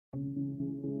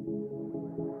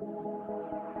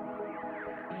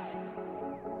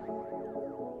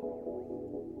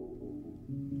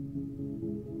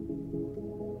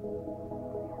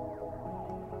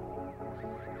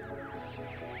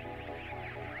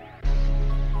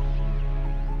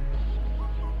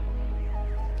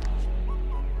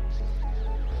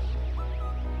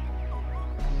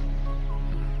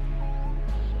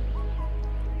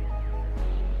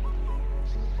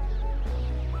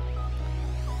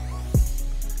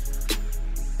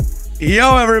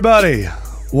Yo, everybody.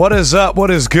 What is up?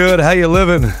 What is good? How you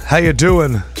living? How you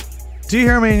doing? Do you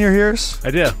hear me in your ears?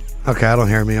 I do. Okay, I don't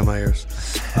hear me in my ears.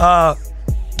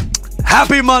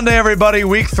 Happy Monday, everybody.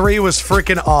 Week 3 was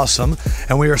freaking awesome,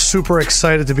 and we are super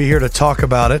excited to be here to talk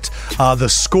about it. The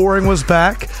scoring was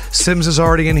back. Sims is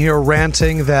already in here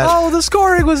ranting that... Oh, the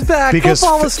scoring was back. Because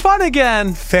football was fun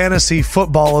again. Fantasy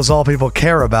football is all people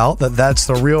care about. That's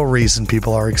the real reason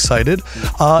people are excited.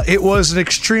 It was an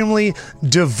extremely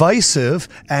divisive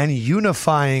and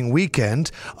unifying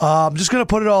weekend. I'm just going to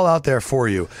put it all out there for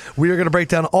you. We are going to break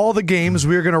down all the games.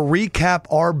 We are going to recap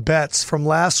our bets from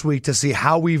last week to see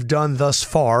how we've done thus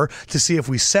far, to see if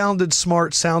we sounded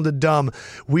smart, sounded dumb.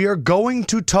 We are going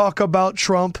to talk about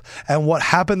Trump and what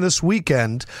happened this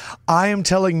weekend. I am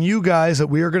telling you guys that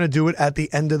we are going to do it at the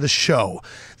end of the show.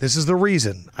 This is the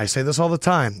reason. I say this all the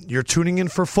time. You're tuning in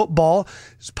for football.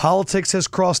 Politics has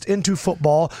crossed into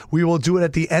football. We will do it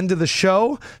at the end of the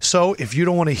show. So if you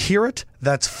don't want to hear it,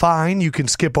 that's fine. You can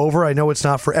skip over. I know it's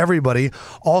not for everybody.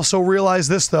 Also realize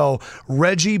this, though.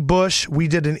 Reggie Bush, we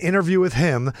did an interview with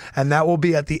him, and that will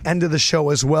be at the end of the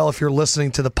show as well if you're listening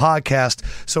to the podcast.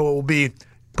 So it will be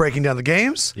breaking down the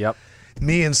games. Yep.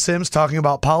 Me and Sims talking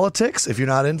about politics. If you're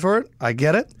not in for it, I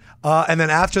get it. And then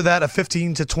after that, a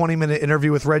 15 to 20-minute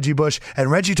interview with Reggie Bush,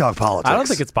 and Reggie talk politics. I don't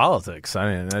think it's politics.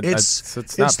 I mean, it's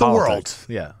not the politics. world.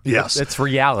 Yeah. Yes. It's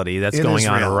reality that's going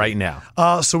on right now.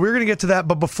 So we're going to get to that.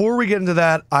 But before we get into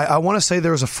that, I want to say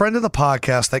there was a friend of the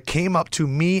podcast that came up to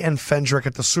me and Fendrick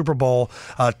at the Super Bowl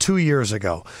 2 years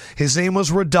ago. His name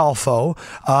was Rodolfo,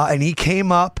 and he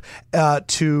came up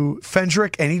to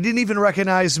Fendrick, and he didn't even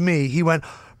recognize me. He went,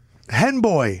 "Hen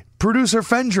boy, producer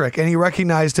Fendrick," and he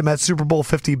recognized him at Super Bowl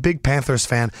 50, big Panthers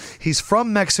fan. He's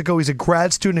from Mexico. He's a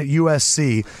grad student at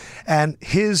USC, and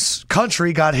his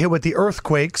country got hit with the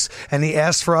earthquakes, and he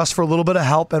asked for us for a little bit of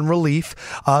help and relief.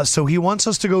 So he wants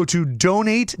us to go to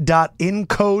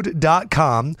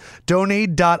donate.incode.com,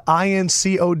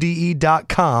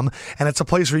 donate.incode.com, and it's a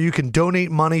place where you can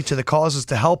donate money to the causes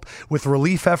to help with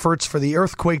relief efforts for the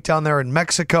earthquake down there in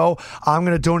Mexico. I'm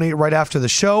going to donate right after the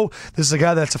show. This is a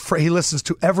guy that's he listens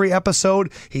to every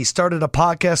episode. He started a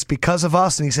podcast because of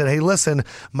us, and he said, "Hey, listen,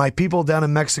 my people down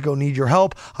in Mexico need your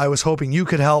help. I was hoping you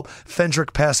could help."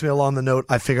 Fendrick passed me along the note.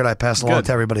 I figured I'd pass it along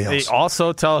to everybody else.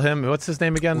 Also tell him, what's his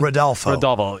name again?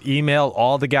 Rodolfo. Email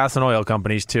all the gas and oil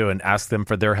companies, too, and ask them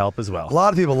for their help as well. A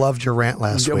lot of people loved your rant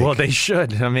last week. Well, they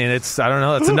should. I mean, I don't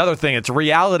know. It's another thing. It's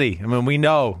reality. I mean, we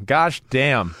know. Gosh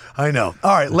damn. I know.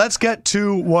 All right, let's get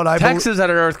to what Texas had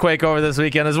an earthquake over this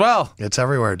weekend as well. It's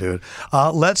everywhere, dude.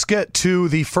 Let's get to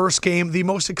the first game, the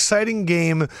most exciting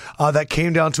game that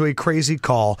came down to a crazy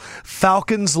call.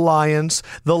 Falcons-Lions.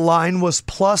 The line was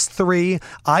 +3.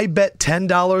 I bet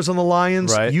 $10 on the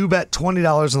Lions. Right. You bet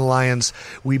 $20 on the Lions.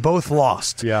 We both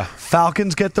lost. Yeah.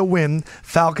 Falcons get the win.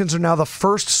 Falcons are now the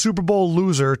first Super Bowl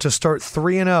loser to start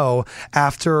 3-0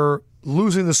 after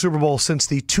losing the Super Bowl since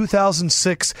the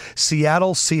 2006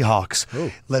 Seattle Seahawks.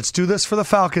 Ooh. Let's do this for the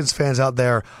Falcons fans out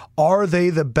there. Are they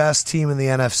the best team in the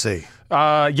NFC?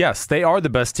 Yes, they are the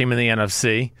best team in the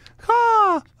NFC.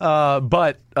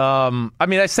 But I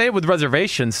mean, I say it with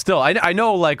reservations still. I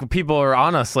know, like, people are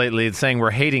on us lately saying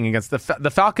we're hating against the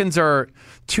Falcons are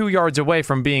 2 yards away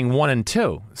from being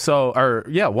 1-2.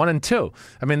 1-2.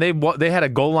 I mean, they had a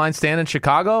goal line stand in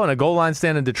Chicago and a goal line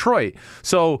stand in Detroit.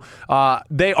 So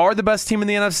they are the best team in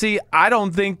the NFC. I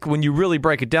don't think, when you really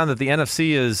break it down, that the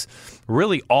NFC is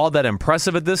really all that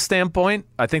impressive at this standpoint.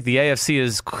 I think the AFC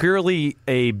is clearly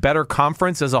a better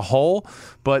conference as a whole,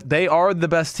 but they are the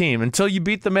best team. Until you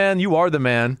beat the man, you are the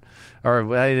man.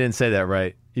 Or I didn't say that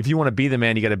right. If you want to be the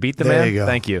man, you got to beat the man. There you go.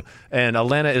 Thank you. And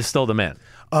Atlanta is still the man.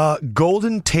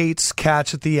 Golden Tate's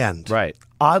catch at the end. Right.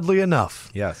 Oddly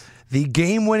enough, yes, the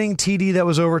game-winning TD that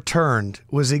was overturned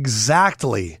was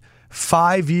exactly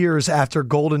 5 years after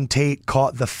Golden Tate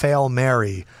caught the Fail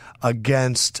Mary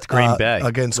against Green Bay.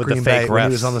 Against With Green the Bay fake when he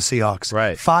refs. was on the Seahawks.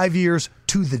 Right. 5 years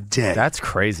to the day. That's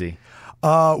crazy.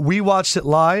 We watched it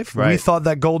live. Right. We thought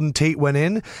that Golden Tate went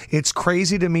in. It's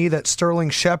crazy to me that Sterling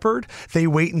Shepard, they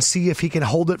wait and see if he can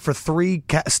hold it for 3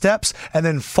 steps and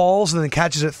then falls and then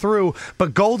catches it through.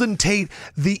 But Golden Tate,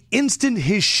 the instant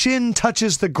his shin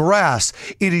touches the grass,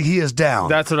 he is down.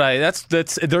 That's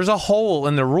there's a hole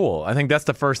in the rule. I think that's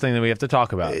the first thing that we have to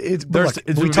talk about.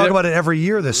 We talk about it every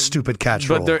year, this stupid catch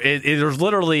rule. But there's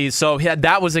literally,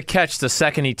 that was a catch the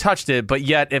second he touched it, but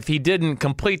yet if he didn't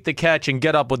complete the catch and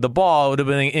get up with the ball, it would have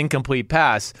been an incomplete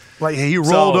pass. Right, he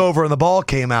rolled over and the ball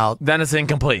came out. Then it's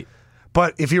incomplete.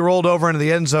 But if he rolled over into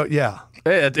the end zone, yeah.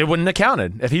 It wouldn't have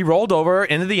counted. If he rolled over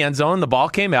into the end zone, the ball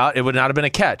came out, it would not have been a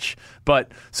catch.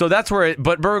 But so that's where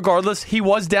but regardless, he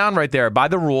was down right there by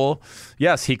the rule.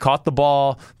 Yes, he caught the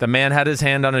ball. The man had his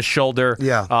hand on his shoulder.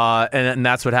 Yeah. And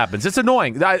that's what happens. It's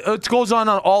annoying. It goes on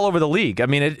all over the league. I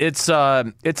mean, it's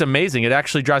amazing. It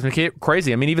actually drives me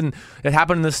crazy. I mean, even it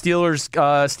happened in the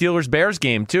Steelers-Bears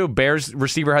game, too. Bears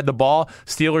receiver had the ball.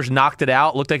 Steelers knocked it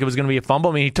out. Looked like it was going to be a fumble.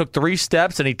 I mean, he took 3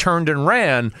 steps and he turned and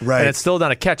ran. Right. And it's still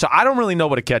not a catch. So I don't really know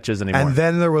what a catch is anymore. And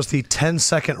then there was the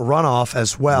 10-second runoff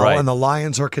as well, right. And the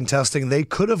Lions are contesting. They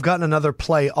could have gotten another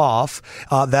play off.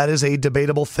 That is a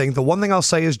debatable thing. The one thing I'll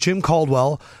say is Jim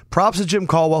Caldwell, props to Jim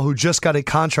Caldwell, who just got a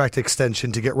contract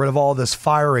extension to get rid of all this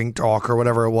firing talk or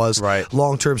whatever it was, right.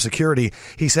 Long-term security.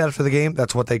 He said after the game,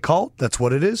 that's what they call. That's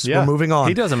what it is. Yeah. We're moving on.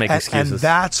 He doesn't make excuses. And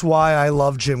that's why I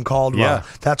love Jim Caldwell. Yeah.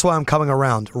 That's why I'm coming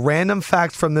around. Random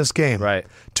fact from this game. Right.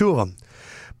 2 of them.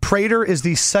 Prater is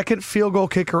the second field goal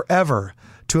kicker ever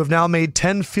to have now made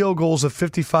 10 field goals of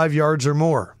 55 yards or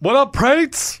more. What up,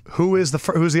 Prates? Who's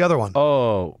the other one?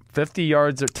 Oh, 50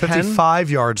 yards or 10?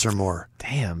 55 yards or more.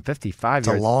 Damn, 55 It's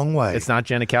yards. a long way. It's not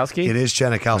Janikowski? It is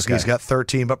Janikowski. Okay. He's got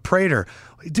 13. But Prater,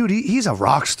 dude, he's a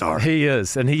rock star. He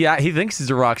is. And he thinks he's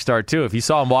a rock star, too. If you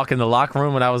saw him walk in the locker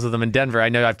room when I was with him in Denver, I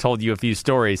know I've told you a few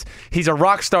stories. He's a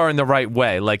rock star in the right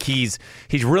way. Like, he's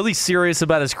really serious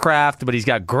about his craft, but he's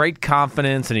got great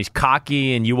confidence, and he's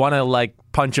cocky, and you want to, like,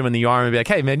 punch him in the arm and be like,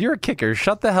 hey, man, you're a kicker.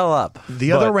 Shut the hell up.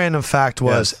 The other random fact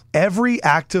was every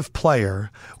active player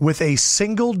with a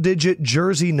single-digit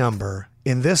jersey number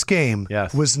in this game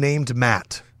was named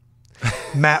Matt.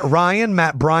 Matt Ryan,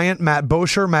 Matt Bryant, Matt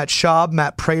Bosher, Matt Schaub,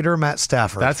 Matt Prater, Matt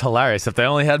Stafford. That's hilarious. If they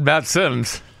only had Matt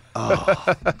Sims.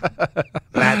 Oh.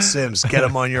 Matt Sims, get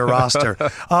him on your roster.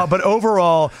 But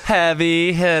overall,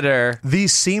 heavy hitter.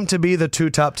 These seem to be the 2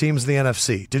 top teams in the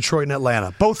NFC, Detroit and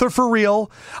Atlanta. Both are for real.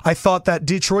 I thought that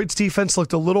Detroit's defense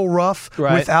looked a little rough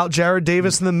without Jared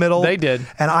Davis in the middle. They did.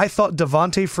 And I thought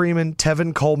Devontae Freeman,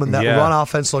 Tevin Coleman, that run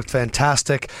offense looked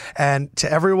fantastic. And to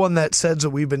everyone that says that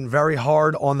we've been very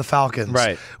hard on the Falcons,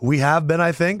 we have been,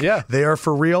 I think. Yeah. They are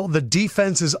for real. The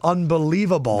defense is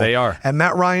unbelievable. They are. And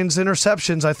Matt Ryan's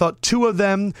interceptions, I thought 2 of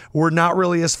them were not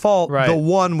really his fault. Right. The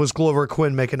one was Glover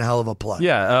Quinn making a hell of a play.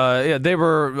 Yeah, they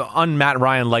were un-Matt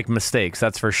Ryan-like mistakes,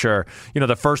 that's for sure. You know,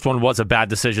 the first one was a bad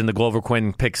decision, the Glover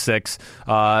Quinn pick 6.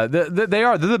 They're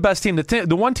the best team.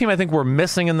 The one team I think we're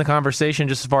missing in the conversation,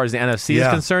 just as far as the NFC is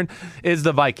concerned, is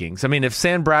the Vikings. I mean, if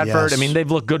Sam Bradford, they've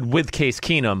looked good with Case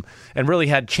Keenum and really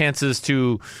had chances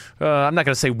to, I'm not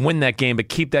going to say win that game, but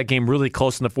keep that game really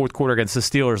close in the fourth quarter against the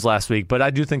Steelers last week. But I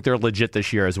do think they're legit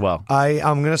this year as well. I'm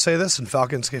going to say this, and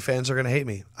Falcons fans are going to hate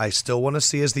me. I still want to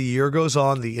see, as the year goes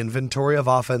on, the inventory of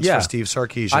offense for Steve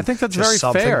Sarkisian. I think that's very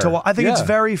fair. I think it's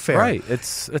very fair. Right.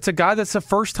 It's a guy that's a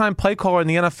first-time play caller in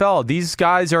the NFL. These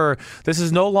guys this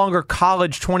is no longer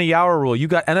college 20-hour rule. You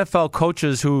got NFL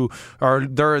coaches who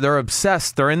they're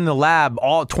obsessed. They're in the lab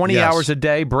all 20 hours a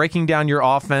day, breaking down your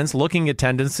offense, looking at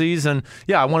tendencies, and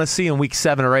I want to see in week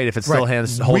 7 or 8 if it still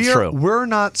holds true. We're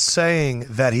not saying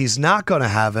that he's not going to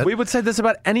have it. We would say this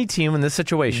about any team in this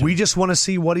situation. We just want to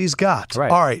see what he's got.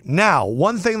 Right. All right. Now,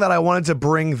 one thing that I wanted to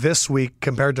bring this week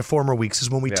compared to former weeks is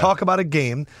when we talk about a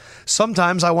game,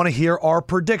 sometimes I want to hear our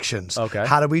predictions. Okay.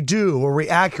 How did we do? Were we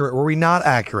accurate? Were we not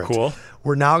accurate? Cool.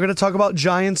 We're now going to talk about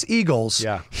Giants-Eagles.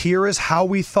 Yeah. Here is how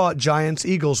we thought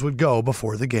Giants-Eagles would go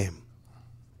before the game.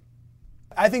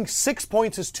 I think 6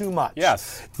 points is too much.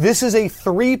 Yes. This is a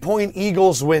 3-point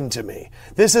Eagles win to me.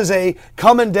 This is a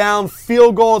coming down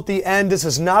field goal at the end. This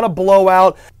is not a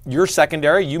blowout. Your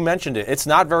secondary, you mentioned it. It's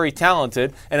not very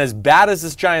talented. And as bad as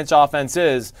this Giants offense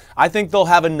is, I think they'll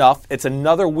have enough. It's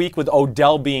another week with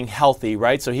Odell being healthy,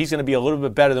 right? So he's going to be a little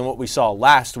bit better than what we saw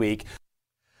last week.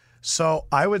 So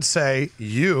I would say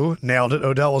you nailed it.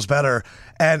 Odell was better.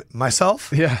 And myself,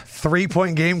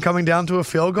 3-point game coming down to a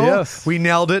field goal. Yes. We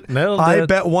nailed it. I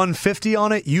bet 150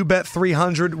 on it. You bet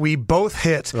 300. We both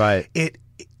hit. Right.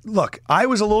 Look, I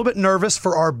was a little bit nervous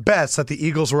for our bets that the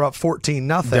Eagles were up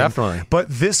 14-0. Definitely. But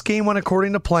this game went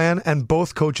according to plan, and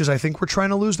both coaches, I think, were trying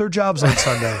to lose their jobs on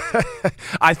Sunday.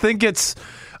 I think it's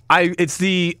It's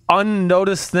the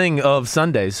unnoticed thing of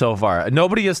Sunday so far.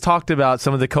 Nobody has talked about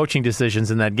some of the coaching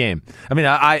decisions in that game. I mean,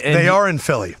 they are in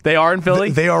Philly. They are in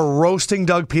Philly? They are roasting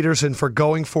Doug Peterson for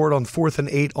going for it on 4th and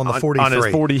 8 on the 43. On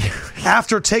his 40.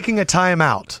 After taking a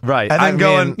timeout. Right. And then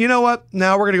going, you know what?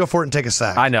 Now we're going to go for it and take a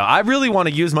sack. I know. I really want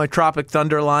to use my Tropic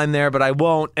Thunder line there, but I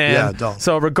won't. And yeah, don't.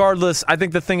 So regardless, I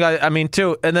think the thing I mean,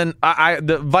 too, and then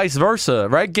the vice versa,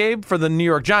 right, Gabe, for the New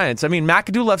York Giants. I mean,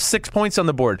 McAdoo left 6 points on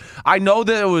the board. I know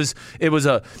that it was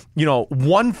a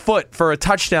 1 foot for a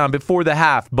touchdown before the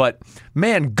half, but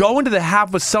man, go into the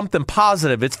half with something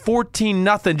positive. It's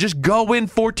 14-0. Just go in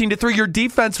 14-3. Your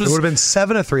defense was. It would have been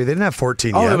 7-3. They didn't have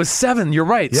 14 yet. Oh, it was 7. You're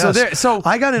right. Yes. So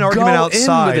I got an argument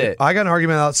outside. I got an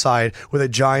argument outside with a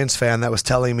Giants fan that was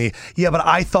telling me, yeah, but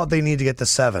I thought they need to get to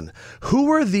 7.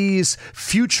 Who are these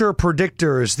future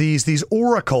predictors, these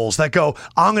oracles that go,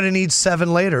 I'm going to need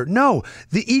 7 later? No,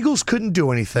 the Eagles couldn't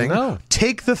do anything. No.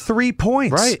 Take the 3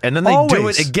 points. Right. And then they do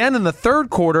it again in the third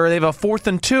quarter. They have a 4th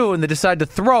and 2, and they decide to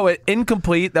throw it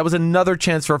incomplete. That was another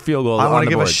chance for a field goal. I want to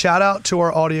give a shout out to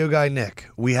our audio guy, Nick.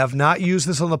 We have not used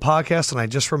this on the podcast, and I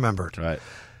just remembered. Right.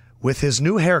 With his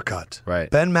new haircut,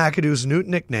 Ben McAdoo's new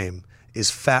nickname is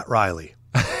Fat Riley.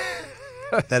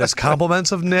 That is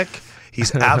compliments of Nick.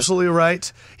 He's absolutely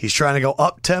right. He's trying to go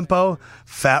up tempo.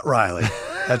 Fat Riley.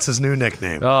 That's his new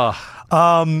nickname.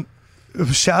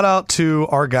 Shout out to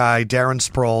our guy, Darren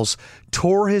Sproles.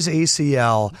 Tore his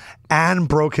ACL and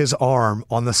broke his arm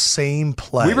on the same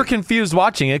play. We were confused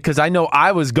watching it because I know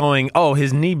I was going, oh,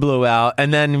 his knee blew out.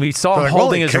 And then we saw him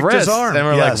holding his wrist. And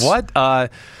we're like, what?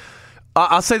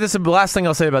 I'll say this, the last thing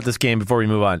I'll say about this game before we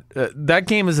move on. That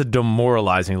game is a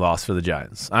demoralizing loss for the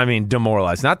Giants. I mean,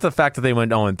 demoralized. Not the fact that they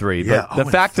went 0-3, but the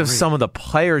fact of some of the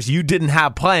players you didn't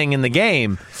have playing in the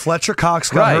game. Fletcher Cox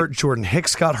got hurt. Jordan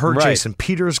Hicks got hurt. Jason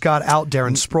Peters got out.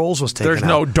 Darren Sproles was taken out. There's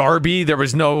no Darby. There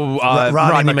was no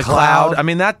Rodney McLeod. I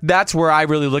mean, that's where I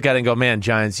really look at it and go, man,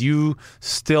 Giants, you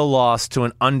still lost to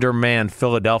an undermanned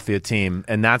Philadelphia team,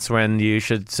 and that's when you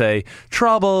should say,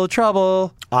 trouble,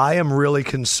 trouble. I am really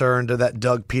concerned that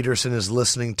Doug Peterson is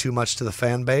listening too much to the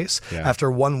fan base. Yeah.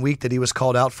 After 1 week that he was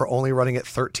called out for only running it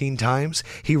 13 times,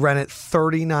 he ran it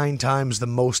 39 times, the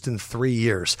most in 3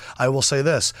 years. I will say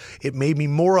this, it made me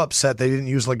more upset they didn't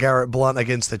use LeGarrette Blount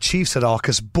against the Chiefs at all,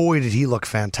 because boy, did he look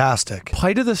fantastic.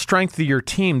 Play to the strength of your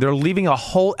team. They're leaving a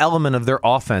whole element of their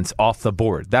offense off the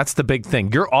board. That's the big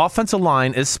thing. Your offensive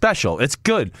line is special. It's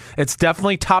good. It's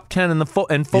definitely top 10 in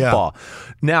football.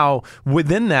 Yeah. Now,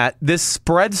 within that, this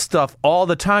spread stuff all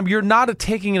the time, you're not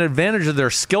taking an advantage of their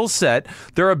skill set,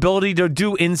 their ability to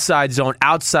do inside zone,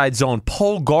 outside zone,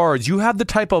 pull guards. You have the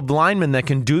type of lineman that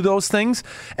can do those things,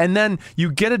 and then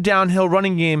you get a downhill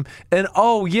running game, and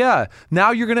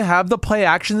now you're going to have the play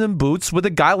actions and boots with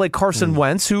a guy like Carson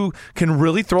Wentz who can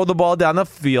really throw the ball down the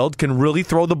field, can really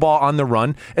throw the ball on the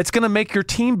run. It's going to make your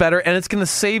team better, and it's going to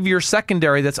save your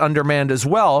secondary that's undermanned as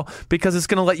well, because it's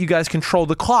going to let you guys control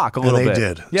the clock a little bit. And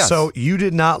they did. Yes. So you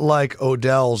did not like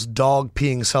Odell's dog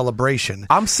peeing celebration.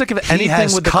 I'm sick of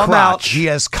anything with the crotch. He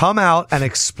has come out and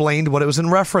explained what it was in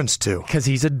reference to. Because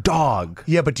he's a dog.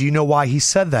 Yeah, but do you know why he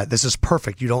said that? This is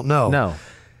perfect. You don't know. No.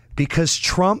 Because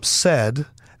Trump said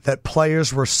that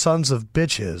players were sons of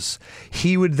bitches.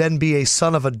 He would then be a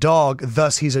son of a dog,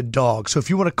 thus he's a dog. So if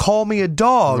you want to call me a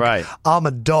dog, I'm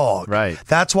a dog. Right.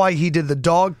 That's why he did the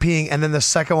dog peeing, and then the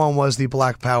second one was the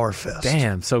Black Power fist.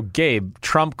 Damn. So, Gabe,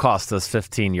 Trump cost us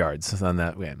 15 yards on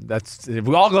that game. It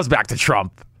all goes back to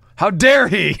Trump. How dare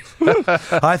he?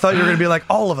 I thought you were going to be like,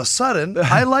 all of a sudden,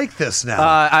 I like this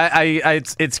now.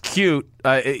 It's cute.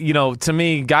 To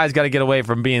me, guys got to get away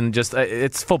from being just.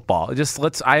 It's football.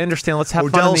 I understand. Let's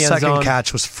have fun in the end zone. Odell's second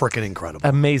catch was freaking incredible,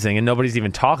 amazing, and nobody's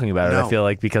even talking about it. I feel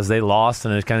like because they lost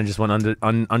and it kind of just went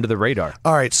under the radar.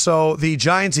 All right, so the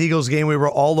Giants-Eagles game, we were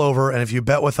all over, and if you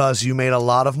bet with us, you made a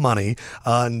lot of money.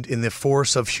 And in the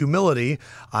force of humility,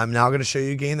 I'm now going to show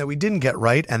you a game that we didn't get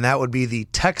right, and that would be the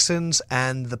Texans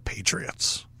and the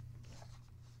Patriots.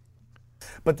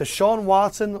 But Deshaun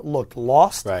Watson looked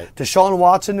lost. Right. Deshaun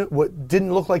Watson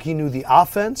didn't look like he knew the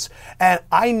offense. And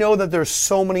I know that there's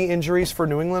so many injuries for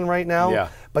New England right now. Yeah.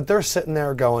 But they're sitting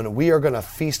there going, we are going to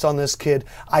feast on this kid.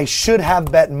 I should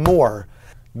have bet more.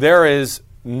 There is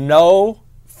no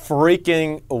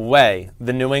freaking way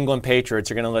the New England Patriots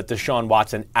are going to let Deshaun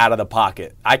Watson out of the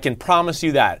pocket. I can promise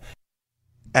you that.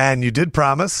 And you did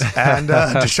promise, and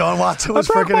Deshaun Watson was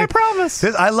freaking. I promise.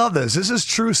 I love this. This is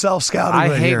true self-scouting.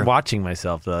 I hate watching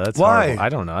myself though. That's why. Horrible. I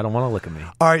don't know. I don't want to look at me.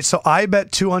 All right, so I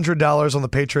bet $200 on the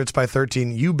Patriots by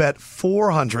 13. You bet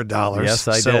 $400. Yes,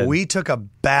 I did. So we took a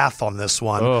bath on this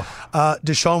one.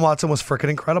 Deshaun Watson was freaking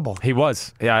incredible. He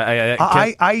was. Yeah,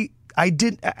 I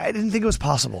didn't think it was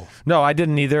possible. No, I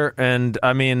didn't either. And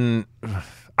I mean,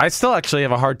 I still actually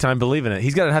have a hard time believing it.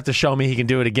 He's going to have to show me he can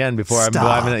do it again before I'm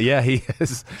believing it. Yeah, he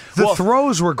is. The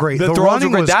throws were great. The throws running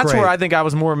were great. was That's great. where I think I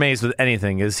was more amazed with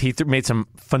anything is he made some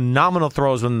phenomenal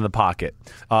throws within the pocket.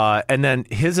 And then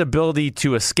his ability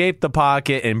to escape the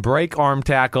pocket and break arm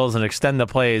tackles and extend the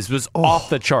plays was off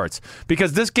the charts.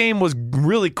 Because this game was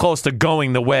really close to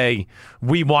going the way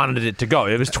we wanted it to go.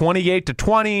 It was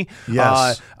 28-20.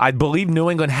 Yes. I believe New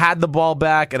England had the ball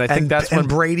back, and I think that's when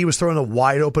Brady was throwing the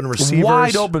wide open receivers.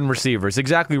 Wide open receivers,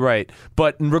 exactly right.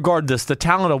 But regardless, the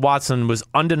talent of Watson was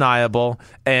undeniable.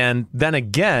 And then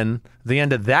again, the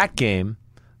end of that game,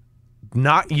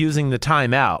 not using the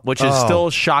timeout, which is still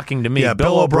shocking to me. Yeah,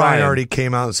 Bill O'Brien already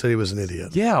came out and said he was an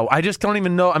idiot. Yeah, I just don't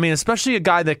even know. I mean, especially a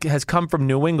guy that has come from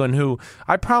New England who,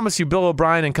 I promise you, Bill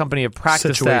O'Brien and company have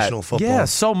practiced situational football. Yeah,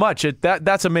 so much.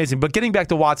 That's amazing. But getting back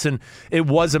to Watson, it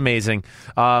was amazing.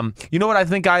 You know what I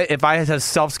think if I had to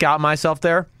self-scout myself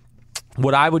there,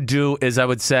 what I would do is I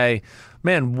would say,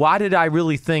 man, why did I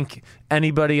really think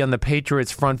anybody on the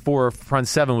Patriots front four or front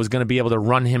seven was going to be able to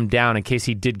run him down in case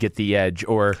he did get the edge?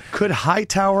 Or could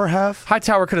Hightower have?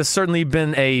 Hightower could have certainly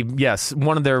been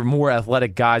one of their more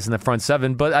athletic guys in the front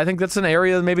seven, but I think that's an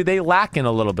area that maybe they lack in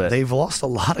a little bit. They've lost a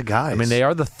lot of guys. I mean, they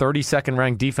are the 32nd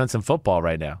ranked defense in football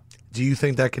right now. Do you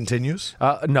think that continues?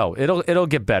 No, it'll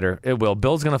get better. It will.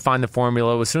 Bill's going to find the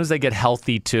formula as soon as they get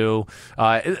healthy too.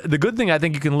 The good thing, I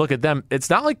think you can look at them. It's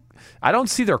not like I don't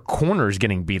see their corners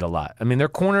getting beat a lot. I mean, their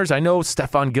corners, I know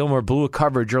Stephon Gilmore blew a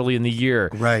coverage early in the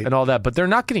year and all that, but they're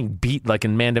not getting beat like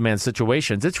in man-to-man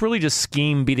situations. It's really just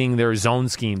scheme beating their zone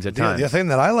schemes at times. The thing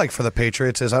that I like for the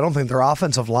Patriots is I don't think their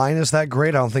offensive line is that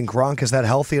great. I don't think Gronk is that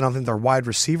healthy. I don't think their wide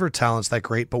receiver talent's that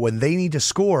great. But when they need to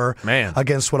score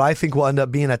against what I think will end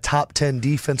up being a top 10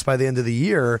 defense by the end of the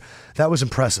year, that was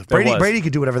impressive. Brady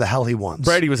could do whatever the hell he wants.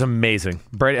 Brady was amazing.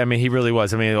 I mean, he really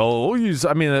was. I mean,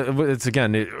 it's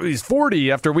again, he's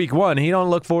 40 after week one. He don't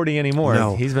look 40 anymore.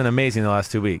 No. He's been amazing the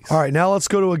last 2 weeks. All right, now let's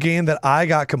go to a game that I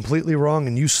got completely wrong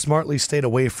and you smartly stayed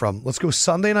away from. Let's go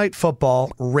Sunday Night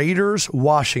Football, Raiders,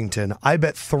 Washington. I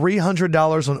bet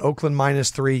 $300 on Oakland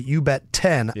 -3. You bet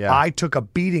 10. Yeah. I took a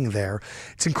beating there.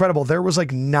 It's incredible. There was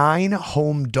like 9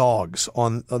 home dogs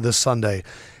on this Sunday,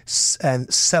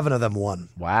 and 7 of them won.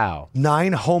 Wow.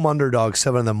 9 home underdogs,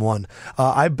 7 of them won.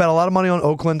 I bet a lot of money on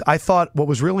Oakland. I thought what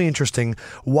was really interesting,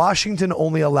 Washington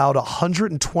only allowed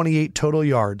 128 total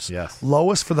yards. Yes.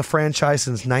 Lowest for the franchise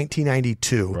since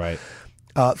 1992. Right.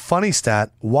 Funny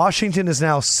stat, Washington is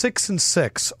now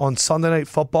 6-6 on Sunday Night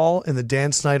Football in the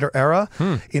Dan Snyder era.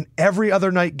 In every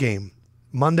other night game,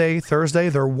 Monday, Thursday,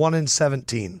 they're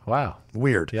 1-17. Wow.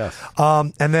 Weird. Yes.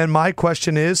 And then my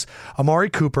question is, Amari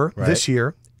Cooper this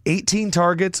year, 18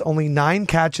 targets, only 9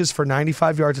 catches for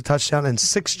 95 yards, a touchdown, and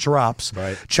 6 drops.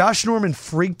 Right. Josh Norman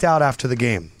freaked out after the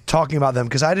game talking about them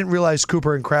because I didn't realize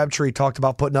Cooper and Crabtree talked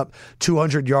about putting up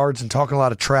 200 yards and talking a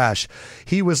lot of trash.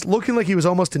 He was looking like he was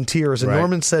almost in tears, and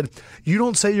Norman said, you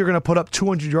don't say you're going to put up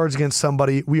 200 yards against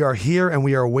somebody. We are here and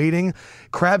we are waiting.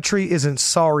 Crabtree isn't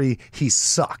sorry. He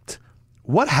sucked.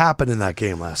 What happened in that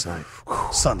game last night?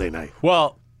 Sunday night.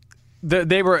 Well,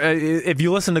 they were. If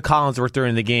you listen to Collinsworth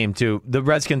during the game too, the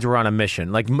Redskins were on a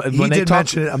mission. Like when he did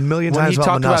mention it a million times. When he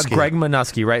talked about Manusky. Greg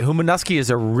Manusky, right? Who Manusky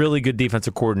is a really good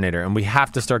defensive coordinator, and we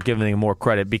have to start giving him more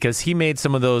credit because he made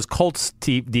some of those Colts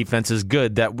defenses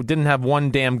good that didn't have one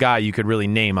damn guy you could really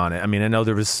name on it. I mean, I know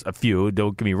there was a few.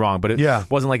 Don't get me wrong, but it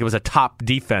wasn't like it was a top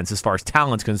defense as far as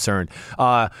talent's concerned.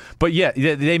 But yeah,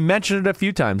 they mentioned it a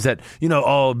few times that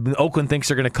Oakland thinks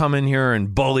they're going to come in here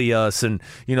and bully us, and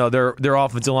their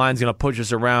offensive line's going to push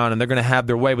us around, and they're going to have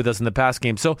their way with us in the pass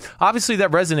game. So obviously that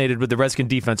resonated with the Redskin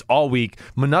defense all week.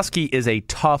 Manusky is a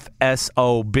tough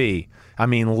SOB. I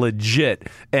mean, legit,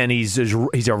 and he's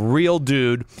a real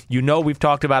dude. We've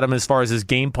talked about him as far as his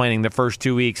game planning the first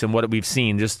 2 weeks and what we've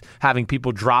seen, just having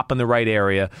people drop in the right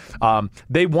area.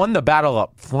 They won the battle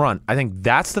up front. I think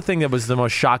that's the thing that was the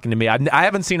most shocking to me. I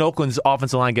haven't seen Oakland's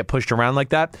offensive line get pushed around like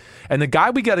that. And the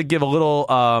guy we got to give a little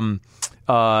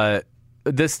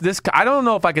this I don't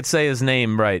know if I could say his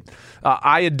name right.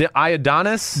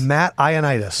 Iodonis? Matt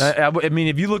Ioannidis. I mean,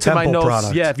 if you looked at my notes,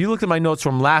 product. if you looked at my notes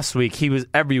from last week, he was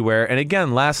everywhere. And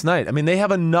again, last night, I mean, they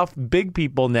have enough big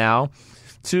people now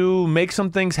to make some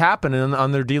things happen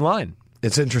on their D line.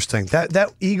 It's interesting.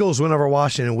 That Eagles win over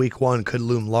Washington in week 1 could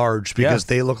loom large because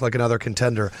they look like another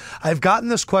contender. I've gotten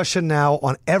this question now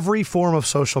on every form of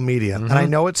social media, and I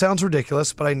know it sounds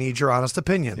ridiculous, but I need your honest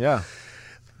opinion. Yeah.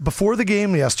 Before the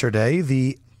game yesterday,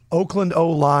 the Oakland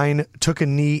O-line took a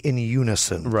knee in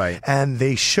unison. Right. And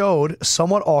they showed,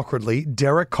 somewhat awkwardly,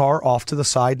 Derek Carr off to the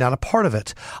side, not a part of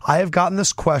it. I have gotten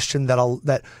this question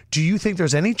that do you think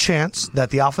there's any chance that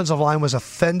the offensive line was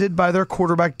offended by their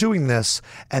quarterback doing this,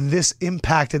 and this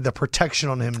impacted the protection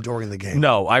on him during the game?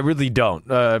 No, I really don't.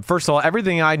 First of all,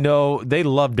 everything I know, they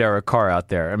love Derek Carr out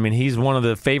there. I mean, he's one of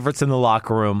the favorites in the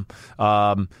locker room.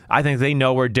 I think they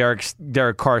know where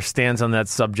Derek Carr stands on that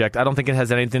subject. I don't think it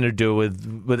has anything to do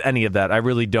with any of that. I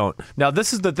really don't. Now,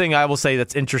 this is the thing I will say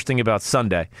that's interesting about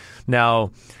Sunday.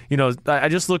 Now, I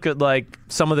just look at like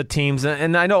some of the teams,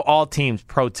 and I know all teams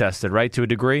protested, right, to a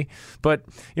degree. But,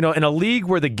 in a league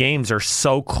where the games are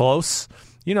so close,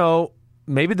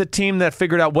 maybe the team that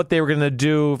figured out what they were going to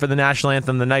do for the national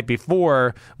anthem the night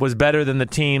before was better than the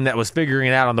team that was figuring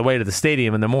it out on the way to the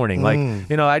stadium in the morning.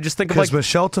 I just think of because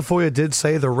Michelle Tafoya did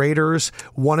say the Raiders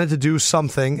wanted to do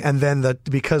something, and then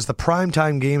because the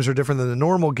primetime games are different than the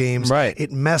normal games, right,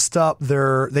 it messed up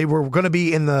they were going to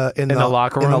be in the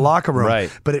locker room,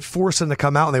 right, but it forced them to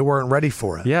come out and they weren't ready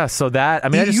for it. Yeah, so that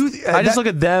I just look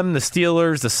at them, the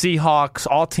Steelers, the Seahawks,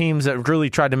 all teams that really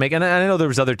tried to make, and I know there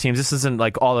was other teams. This isn't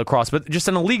like all across, but just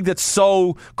in a league that's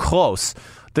so close,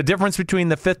 the difference between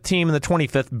the 5th team and the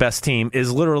 25th best team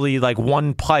is literally like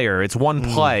one player. It's one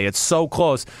play. It's so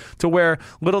close to where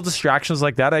little distractions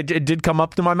like that, it did come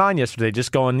up to my mind yesterday,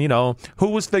 just going, who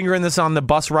was figuring this on the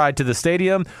bus ride to the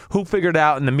stadium? Who figured it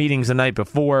out in the meetings the night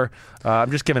before?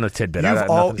 I'm just giving a tidbit.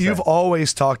 You've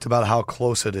always talked about how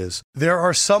close it is. There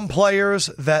are some players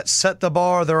that set the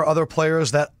bar. There are other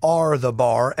players that are the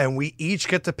bar, and we each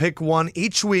get to pick one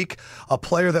each week, a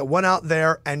player that went out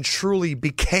there and truly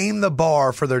became the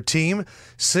bar for their team.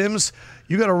 Sims,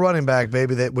 you got a running back,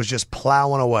 baby, that was just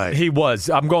plowing away. He was.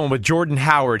 I'm going with Jordan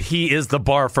Howard. He is the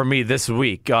bar for me this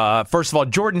week. First of all,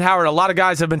 Jordan Howard, a lot of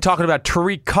guys have been talking about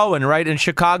Tariq Cohen, right, in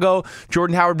Chicago.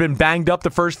 Jordan Howard been banged up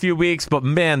the first few weeks, but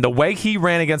man, the way he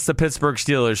ran against the Pittsburgh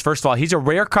Steelers, first of all, he's a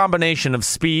rare combination of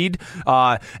speed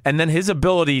and then his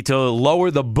ability to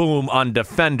lower the boom on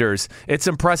defenders. It's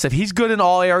impressive. He's good in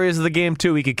all areas of the game,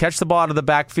 too. He could catch the ball out of the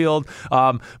backfield.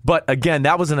 But again,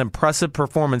 that was an impressive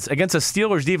performance against a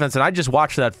Steelers defense, and I just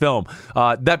watched that film.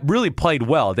 That really played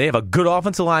well. They have a good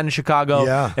offensive line in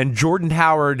Chicago, and Jordan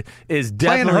Howard is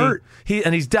definitely hurt.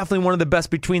 He's definitely one of the best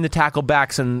between the tackle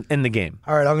backs in the game.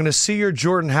 All right, I'm going to see your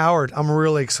Jordan Howard. I'm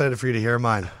really excited for you to hear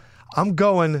mine. I'm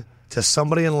going to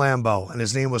somebody in Lambeau, and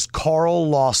his name was Carl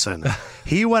Lawson.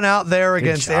 He went out there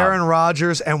against Aaron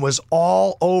Rodgers and was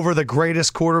all over the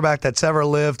greatest quarterback that's ever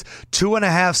lived.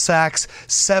 2.5 sacks,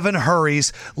 7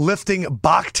 hurries, lifting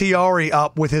Bakhtiari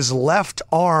up with his left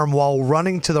arm while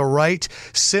running to the right.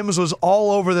 Sims was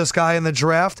all over this guy in the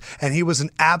draft, and he was an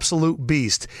absolute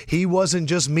beast. He wasn't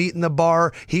just meeting the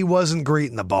bar. He wasn't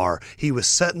greeting the bar. He was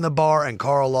setting the bar, and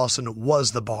Carl Lawson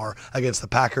was the bar against the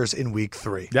Packers in Week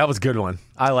 3. That was a good one.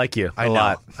 I like you a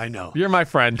lot. I know. You're my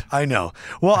friend. I know.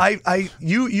 Well,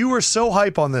 you were so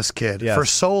hype on this kid for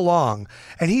so long,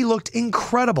 and he looked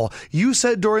incredible. You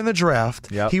said during the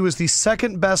draft he was the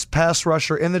second best pass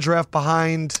rusher in the draft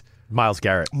behind Myles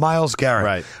Garrett.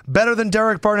 Right. Better than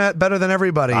Derek Barnett, better than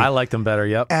everybody. I liked him better,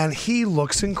 yep. And he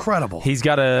looks incredible. He's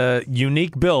got a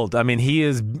unique build. I mean,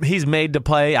 he's made to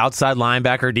play outside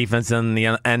linebacker defense in the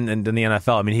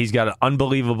NFL. I mean, he's got an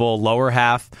unbelievable lower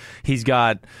half. He's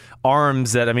got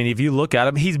arms that, I mean, if you look at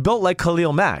him, he's built like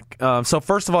Khalil Mack. So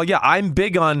first of all, I'm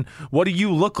big on what do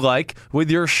you look like with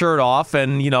your shirt off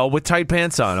and, with tight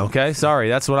pants on, okay? Sorry,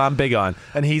 that's what I'm big on.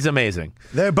 And he's amazing.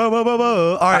 All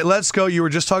right, let's go. You were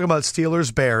just talking about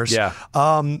Steelers-Bears. Yeah.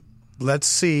 Let's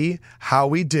see how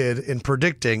we did in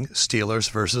predicting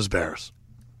Steelers versus Bears.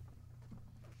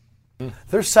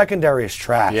 Their secondary is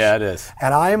trash. Yeah, it is.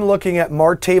 And I am looking at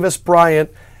Martavis Bryant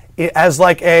as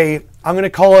like I'm going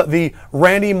to call it the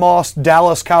Randy Moss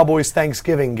Dallas Cowboys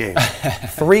Thanksgiving game.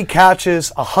 3 catches,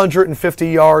 150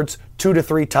 yards, 2 to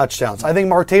 3 touchdowns. I think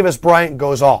Martavis Bryant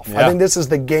goes off. Yeah. I think this is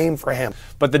the game for him.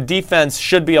 But the defense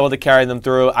should be able to carry them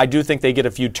through. I do think they get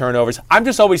a few turnovers. I'm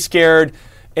just always scared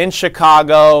in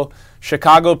Chicago.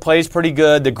 Chicago plays pretty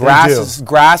good. The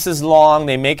grass is long.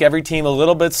 They make every team a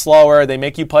little bit slower. They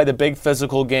make you play the big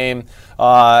physical game.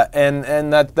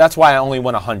 And that's why I only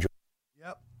won 100.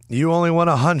 You only won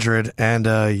 100,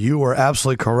 and you were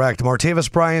absolutely correct.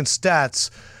 Martavis Bryant's stats,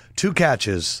 2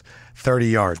 catches, 30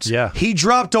 yards. Yeah. He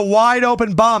dropped a wide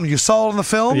open bomb. You saw it on the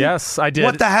film? Yes, I did.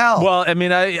 What the hell? Well, I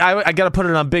mean, I got to put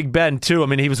it on Big Ben, too. I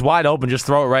mean, he was wide open. Just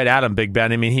throw it right at him, Big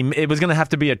Ben. I mean, it was going to have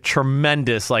to be a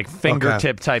tremendous, like,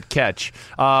 fingertip-type catch.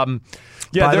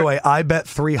 Yeah, By the way, I bet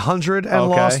 300 and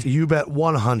Okay. lost. You bet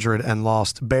 100 and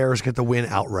lost. Bears get the win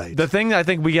outright. the thing I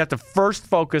think we have to first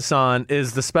focus on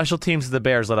is the special teams of the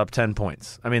Bears let up 10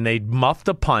 points. I mean, they muffed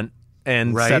a punt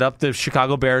and Right. set up the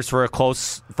Chicago Bears for a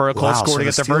close score so to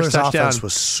get the their first Steelers' touchdown. offense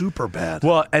was super bad.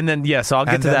 Well, and then, so I'll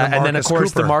get And to then that. the And then, of Marcus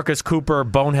course, the Cooper. Marcus Cooper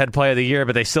bonehead play of the year,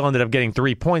 but they still ended up getting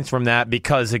 3 points from that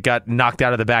because it got knocked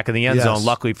out of the back of the end zone,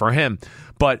 luckily for him.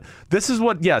 But this is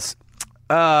what,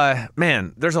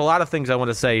 man, there's a lot of things I want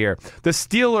to say here. The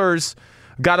Steelers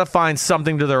got to find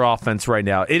something to their offense right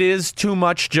now. It is too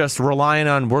much just relying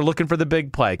on we're looking for the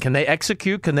big play. Can they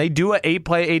execute? Can they do an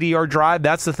 8-play, 80-yard drive?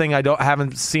 That's the thing I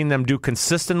haven't seen them do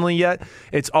consistently yet.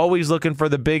 It's always looking for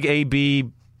the big AB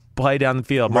play down the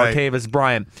field, Right. Martavis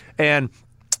Bryant. And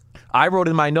I wrote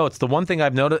in my notes, the one thing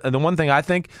I've noticed, and the one thing I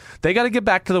think, they got to get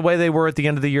back to the way they were at the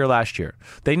end of the year last year.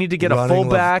 They need to get a Running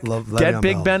fullback, Le'Veon get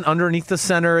Big Bell. Ben underneath the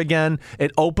center again.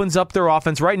 It opens up their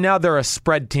offense. Right now, they're a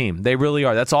spread team. They really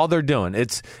are. That's all they're doing.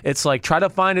 It's like try to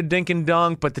find a dink and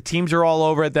dunk, but the teams are all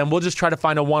over it. Then we'll just try to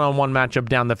find a one-on-one matchup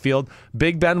down the field.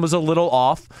 Big Ben was a little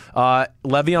off.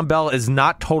 Le'Veon Bell is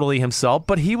not totally himself,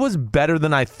 but he was better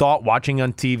than I thought watching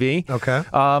on TV. Okay.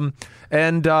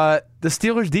 And the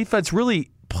Steelers' defense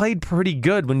really played pretty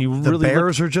good when you The really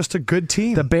Bears are just a good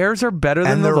team. The Bears are better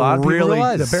than and a they're lot of people really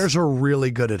realize. the Bears are really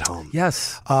good at home.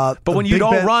 Yes. But But when you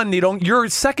don't run, your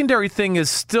secondary thing is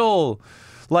still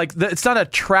like it's not a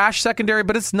trash secondary,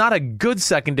 but it's not a good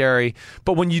secondary.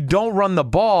 But when you don't run the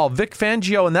ball, Vic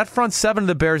Fangio and that front seven of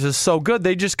the Bears is so good.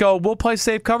 They just go, we'll play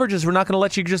safe coverages. We're not going to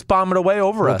let you just bomb it away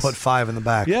over We'll us. put 5 in the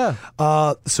back. Yeah.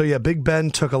 Big Ben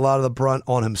took a lot of the brunt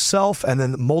on himself, and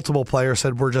then multiple players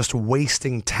said we're just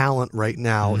wasting talent right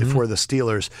now Mm-hmm. if we're the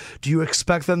Steelers. Do you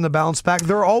expect them to bounce back?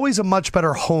 They're always a much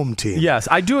better home team. Yes,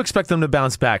 I do expect them to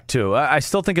bounce back too. I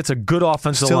still think it's a good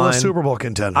offensive Still line. a Super Bowl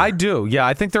contender. I do. Yeah,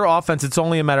 I think their offense, it's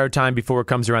only a matter of time before it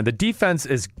comes around. The defense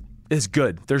is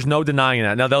good. There's no denying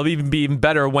that. Now, they'll even be even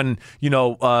better when,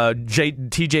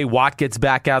 TJ Watt gets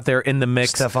back out there in the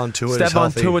mix. Stephon Tuitt is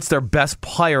healthy. Tuitt's their best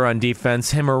player on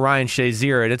defense, him or Ryan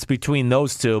Shazier, and it's between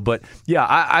those two. But, yeah,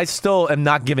 I still am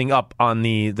not giving up on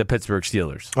the Pittsburgh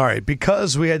Steelers. All right,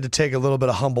 because we had to take a little bit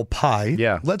of humble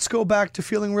pie, let's go back to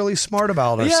feeling really smart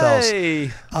about ourselves.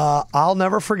 Yay! I'll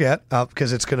never forget,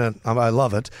 because I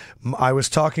love it. I was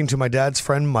talking to my dad's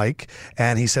friend Mike,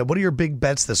 and he said, what are your big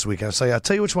bets this weekend? I said, I'll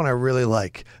tell you which one I really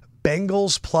like.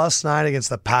 Bengals +9 against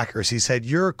the Packers. He said,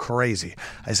 you're crazy.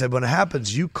 I said, when it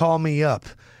happens, you call me up,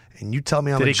 and you tell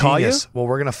me I'm Did a he call genius. you? Well,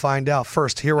 we're going to find out.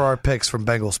 First, here are our picks from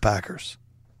Bengals-Packers.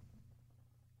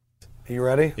 Are you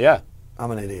ready? Yeah.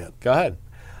 I'm an idiot. Go ahead.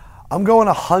 I'm going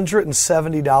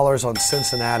 $170 on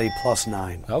Cincinnati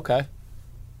 +9. Okay.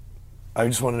 I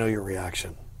just want to know your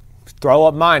reaction. Throw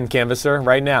up mine, Canvasser,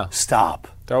 right now. Stop.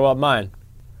 Throw up mine.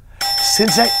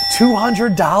 Cincinnati,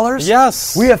 $200?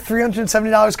 Yes. We have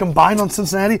 $370 combined on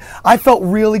Cincinnati. I felt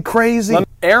really crazy.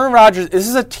 Aaron Rodgers, this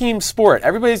is a team sport.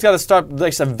 Everybody's got to start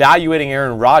evaluating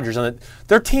Aaron Rodgers.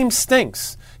 Their team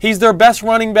stinks. He's their best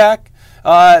running back.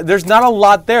 There's not a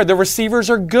lot there. The receivers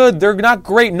are good. They're not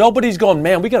great. Nobody's going,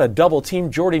 man, we got to double team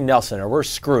Jordy Nelson or we're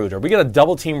screwed. Or we got to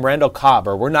double team Randall Cobb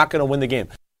or we're not going to win the game.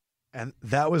 And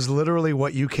that was literally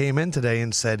what you came in today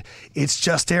and said, it's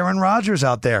just Aaron Rodgers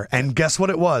out there. And guess what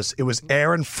it was? It was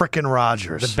Aaron frickin'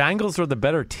 Rodgers. The Bengals are the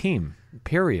better team,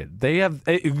 period. They have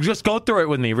just go through it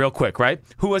with me real quick, right?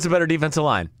 Who has a better defensive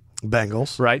line?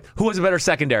 Bengals. Right. Who has a better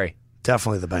secondary?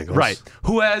 Definitely the Bengals. Right.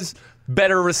 Who has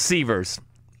better receivers?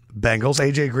 Bengals.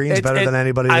 AJ Green's better than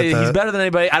anybody. He's better than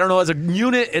anybody. I don't know, as a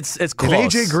unit, it's close.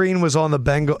 If AJ Green was on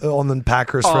the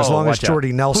Packers for as long as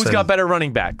Jordy Nelson, who's got better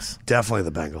running backs?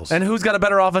 Definitely the Bengals. And who's got a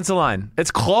better offensive line?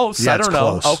 It's close. Yeah, I don't it's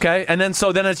know. close. Okay, and then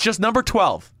it's just number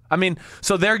 12. I mean,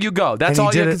 so there you go. That's and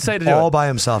all he you did can say to do all it. by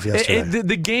himself yesterday.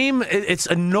 The game, it's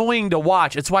annoying to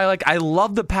watch. It's why, I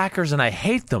love the Packers and I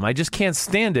hate them. I just can't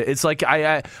stand it. It's like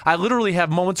I literally have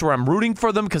moments where I'm rooting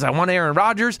for them because I want Aaron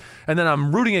Rodgers, and then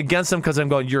I'm rooting against them because I'm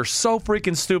going, you're so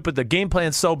freaking stupid. The game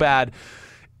plan's so bad.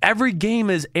 Every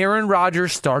game is Aaron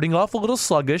Rodgers starting off a little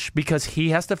sluggish because he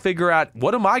has to figure out,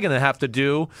 what am I going to have to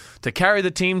do to carry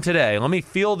the team today? Let me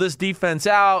feel this defense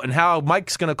out and how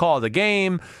Mike's going to call the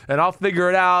game, and I'll figure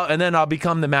it out, and then I'll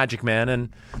become the magic man. And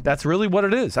that's really what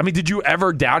it is. I mean, did you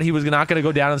ever doubt he was not going to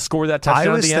go down and score that touchdown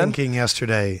I was at the end? thinking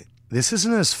yesterday, this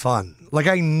isn't as fun.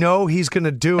 I know he's going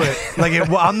to do it.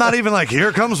 I'm not even like,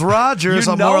 here comes Rodgers.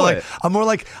 You I'm know more it.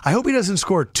 like, I hope he doesn't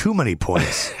score too many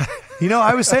points.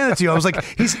 I was saying that to you. I was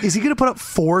like, is he going to put up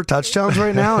 4 touchdowns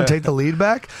right now and take the lead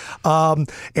back?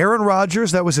 Aaron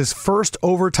Rodgers, that was his first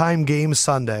overtime game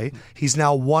Sunday. He's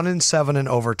now 1-7 in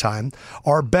overtime.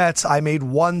 Our bets, I made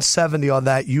 170 on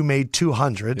that. You made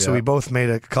 200. So we both made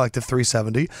a collective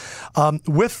 370.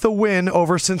 With the win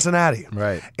over Cincinnati.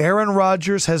 Right. Aaron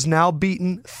Rodgers has now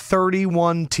beaten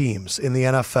 31 teams in the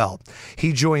NFL.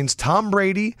 He joins Tom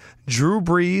Brady, Drew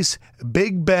Brees,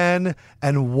 Big Ben,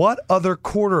 and what other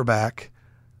quarterback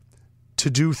to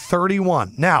do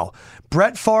 31? Now,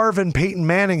 Brett Favre and Peyton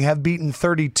Manning have beaten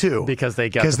 32 because they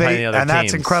got to play the other and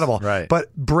that's teams. incredible. Right.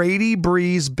 But Brady,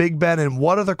 Brees, Big Ben, and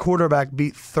what other quarterback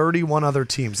beat 31 other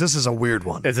teams? This is a weird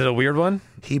one. Is it a weird one?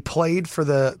 He played for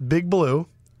the Big Blue.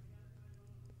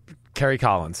 Kerry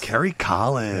Collins. Kerry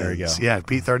Collins. There you go. Yeah,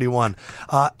 beat 31.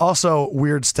 Also,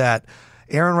 weird stat.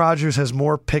 Aaron Rodgers has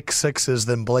more pick sixes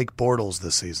than Blake Bortles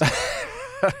this season.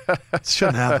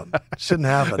 Shouldn't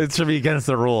happen. It should be against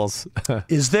the rules.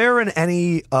 Is there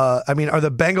any, are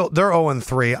the Bengals, they're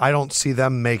 0-3. I don't see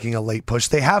them making a late push.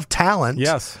 They have talent.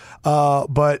 Yes.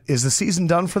 But is the season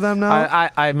done for them now?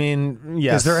 I mean,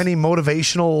 yes. Is there any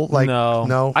motivational,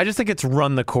 no? I just think it's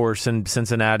run the course in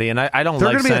Cincinnati, and I don't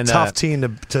they're like saying that. They're going to be a tough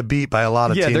team to beat by a lot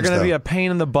of teams. Yeah, they're going to be a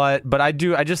pain in the butt, but I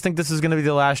just think this is going to be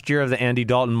the last year of the Andy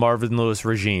Dalton, Marvin Lewis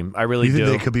regime. I really do. You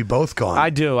think they could be both gone?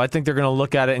 I do. I think they're going to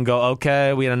look at it and go,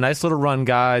 okay, we had a nice little run,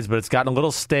 guys, but it's gotten a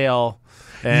little stale.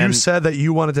 And you said that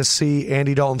you wanted to see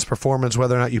Andy Dalton's performance,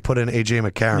 whether or not you put in A.J.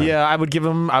 McCarron. Yeah, I would give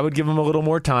him a little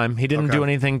more time. He didn't do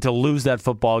anything to lose that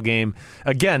football game.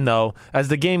 Again, though, as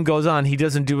the game goes on, he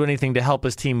doesn't do anything to help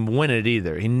his team win it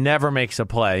either. He never makes a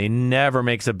play. He never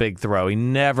makes a big throw. He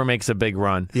never makes a big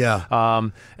run.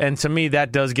 Yeah. And to me,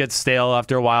 that does get stale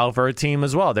after a while for a team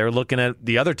as well. They're looking at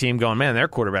the other team going, man, their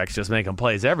quarterback's just making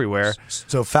plays everywhere.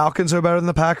 So Falcons are better than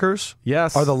the Packers?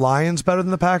 Yes. Are the Lions better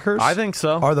than the Packers? I think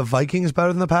so. Are the Vikings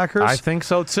better than the Packers? I think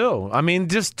so too. I mean,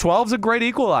 just 12's a great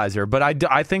equalizer, but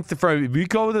I think if we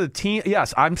go to the team,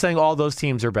 yes, I'm saying all those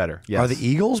teams are better. Yes. Are the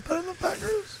Eagles better than the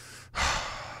Packers?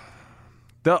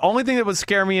 The only thing that would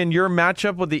scare me in your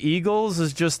matchup with the Eagles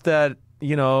is just that,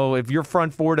 if your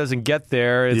front four doesn't get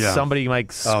there, it's somebody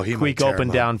might squeak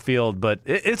open downfield. But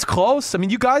it's close. I mean,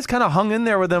 you guys kind of hung in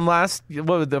there with them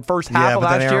the first half of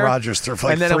last year. Yeah, but then Aaron Rodgers threw for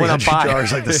like 300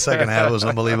 yards like the second half. It was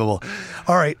unbelievable.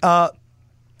 All right.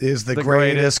 Is the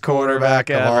greatest quarterback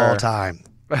of all time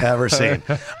ever seen.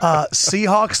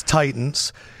 Seahawks,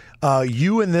 Titans.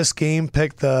 You in this game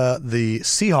picked the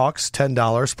Seahawks,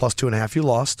 $10 plus 2.5. You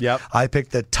lost. Yep. I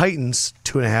picked the Titans,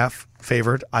 2.5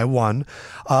 favored. I won.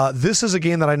 This is a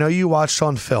game that I know you watched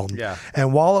on film. Yeah.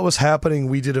 And while it was happening,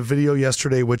 we did a video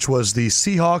yesterday, which was the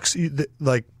Seahawks,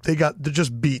 they're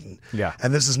just beaten. Yeah.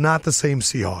 And this is not the same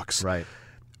Seahawks. Right.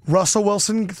 Russell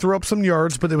Wilson threw up some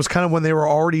yards, but it was kind of when they were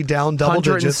already down double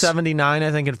digits. 179,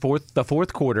 I think, in the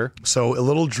fourth quarter. So a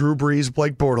little Drew Brees,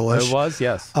 Blake Bortles. It was,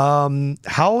 yes.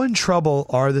 How in trouble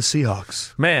are the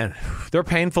Seahawks? Man, they're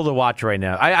painful to watch right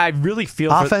now. I really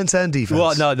feel offense and defense.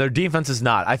 Well, no, their defense is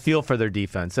not. I feel for their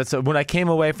defense. That's when I came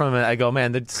away from it. I go,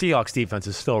 man, the Seahawks defense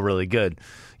is still really good.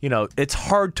 It's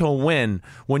hard to win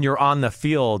when you're on the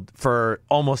field for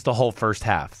almost the whole first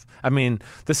half. I mean,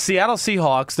 the Seattle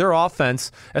Seahawks, their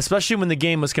offense, especially when the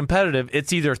game was competitive,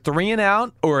 it's either 3 and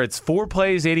out or it's 4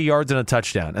 plays, 80 yards, and a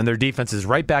touchdown. And their defense is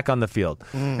right back on the field.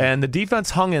 And the defense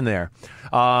hung in there.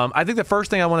 I think the first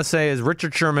thing I want to say is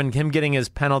Richard Sherman, him getting his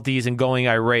penalties and going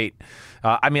irate.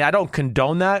 I don't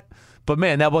condone that, but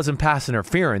man, that wasn't pass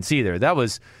interference either. That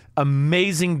was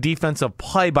amazing defensive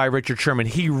play by Richard Sherman.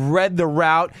 He read the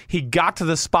route. He got to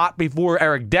the spot before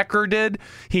Eric Decker did.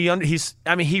 He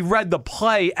read the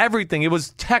play, everything. It was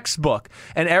textbook.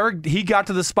 And he got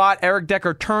to the spot. Eric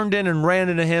Decker turned in and ran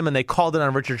into him, and they called it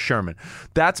on Richard Sherman.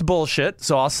 That's bullshit,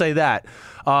 so I'll say that.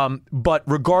 But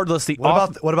regardless,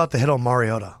 what about the hit on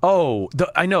Mariota?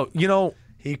 I know.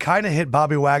 He kind of hit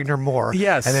Bobby Wagner more.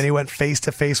 Yes. And then he went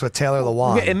face-to-face with Taylor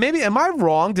Lewan. Okay, and maybe, am I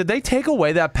wrong? Did they take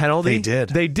away that penalty? They did.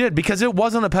 They did, because it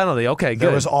wasn't a penalty. Okay, good.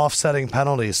 There was offsetting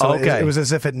penalties, so it was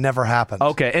as if it never happened.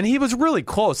 Okay, and he was really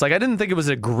close. I didn't think it was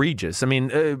egregious.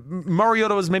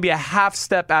 Mariota was maybe a half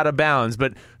step out of bounds,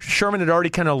 but Sherman had already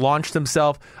kind of launched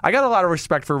himself. I got a lot of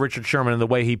respect for Richard Sherman and the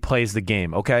way he plays the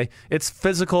game, okay? It's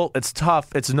physical, it's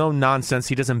tough, it's no nonsense.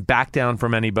 He doesn't back down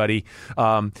from anybody.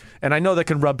 And I know that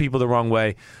can rub people the wrong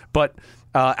way. But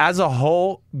as a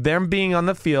whole, them being on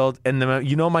the field, and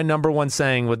my number one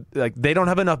saying, they don't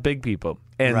have enough big people.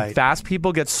 and fast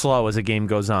people get slow as the game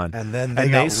goes on. And then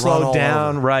they slowed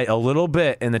down a little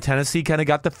bit, and the Tennessee kind of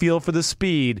got the feel for the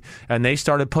speed, and they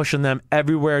started pushing them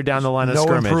everywhere down the line of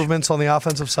scrimmage. No improvements on the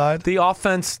offensive side? The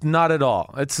offense, not at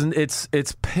all.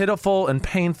 It's pitiful and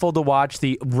painful to watch.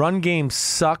 The run game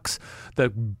sucks.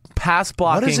 The pass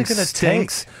blocking What is it going to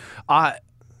stinks.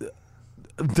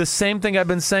 The same thing I've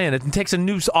been saying. It takes a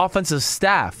new offensive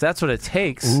staff. That's what it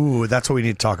takes. Ooh, that's what we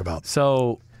need to talk about.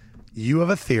 So you have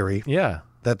a theory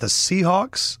that the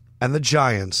Seahawks and the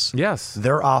Giants,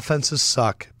 their offenses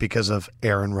suck because of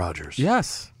Aaron Rodgers.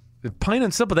 Yes. Plain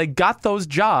and simple. They got those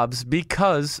jobs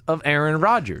because of Aaron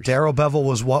Rodgers. Darrell Bevell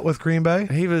was what with Green Bay?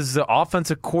 He was the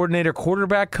offensive coordinator,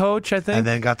 quarterback coach, I think. And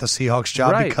then got the Seahawks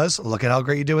job because look at how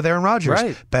great you did with Aaron Rodgers.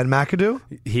 Right. Ben McAdoo?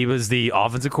 He was the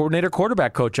offensive coordinator,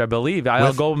 quarterback coach, I believe.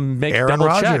 I'll go make Aaron double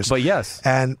Rodgers. check, but yes.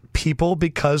 And people,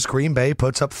 because Green Bay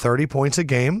puts up 30 points a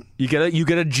game. You get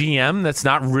a GM that's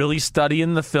not really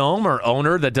studying the film, or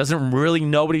owner that doesn't really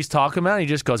know what he's talking about. He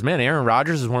just goes, man, Aaron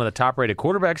Rodgers is one of the top-rated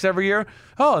quarterbacks every year.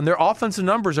 Oh, and their offensive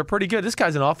numbers are pretty good. This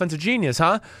guy's an offensive genius,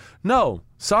 huh? No,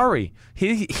 sorry.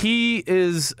 He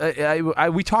is.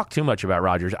 We talk too much about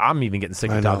Rodgers. I'm even getting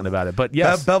sick of talking about it. But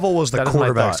yes, Bevel was the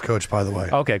quarterbacks coach, by the way.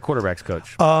 Okay, quarterbacks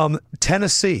coach.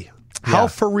 Tennessee. How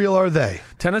for real are they?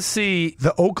 Tennessee.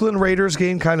 The Oakland Raiders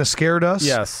game kind of scared us.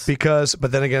 Yes.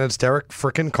 But then again, it's Derek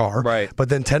frickin' Carr. Right. But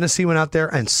then Tennessee went out there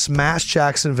and smashed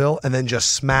Jacksonville and then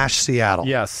just smashed Seattle.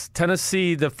 Yes.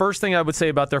 Tennessee, the first thing I would say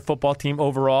about their football team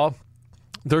overall,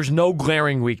 there's no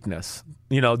glaring weakness.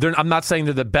 I'm not saying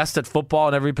they're the best at football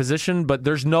in every position, but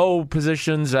there's no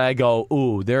positions that I go,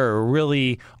 ooh, they're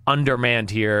really undermanned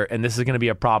here, and this is going to be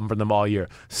a problem for them all year.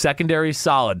 Secondary's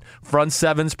solid. Front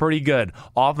seven's pretty good.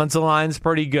 Offensive line's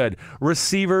pretty good.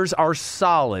 Receivers are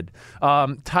solid.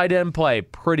 Tight end play,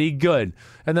 pretty good.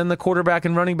 And then the quarterback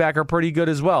and running back are pretty good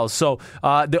as well. So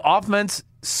the offense,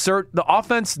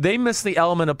 they miss the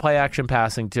element of play action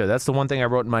passing too. That's the one thing I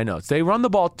wrote in my notes. They run the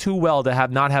ball too well to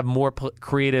not have more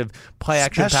creative play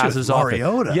action passes off it.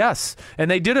 Yes,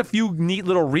 and they did a few neat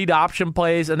little read option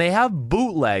plays, and they have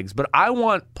bootlegs. But I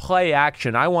want play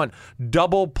action. I want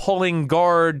double pulling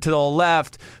guard to the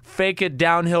left, fake it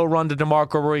downhill run to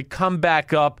DeMarco Murray, come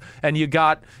back up, and you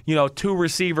got two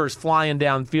receivers flying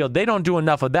downfield. They don't do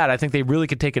enough of that. I think they really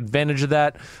could take advantage of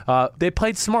that. They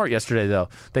played smart yesterday, though.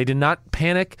 They did not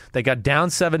panic. They got down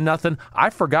 7-0. I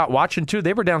forgot watching, too.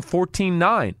 They were down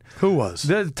 14-9. Who was?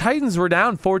 The Titans were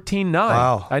down 14-9.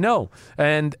 Wow. I know.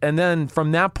 And then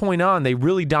from that point on, they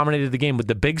really dominated the game with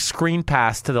the big screen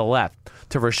pass to the left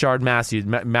to Rashard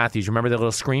Matthews. Remember that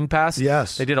little screen pass?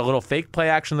 Yes. They did a little fake play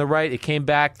action to the right. It came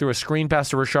back through a screen pass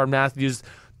to Rashard Matthews.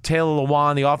 Taylor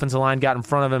Lewan, the offensive line, got in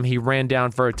front of him. He ran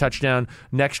down for a touchdown.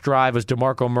 Next drive was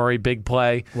DeMarco Murray, big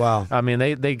play. Wow. I mean,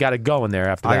 they got it going there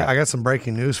after that. I got some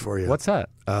breaking news for you. What's that?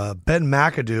 Ben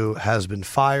McAdoo has been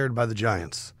fired by the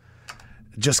Giants.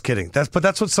 Just kidding.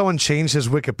 That's what someone changed his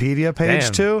Wikipedia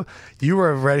page to. You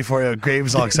were ready for it. Dave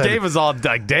was all excited. Dave was all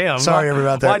like, damn. Sorry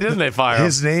about that. Why didn't they fire him?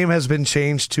 His name has been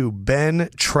changed to Ben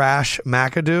Trash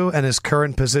McAdoo, and his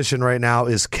current position right now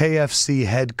is KFC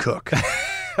head cook.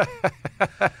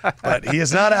 But he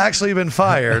has not actually been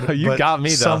fired. You got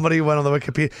me, though. Somebody went on the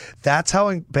Wikipedia. That's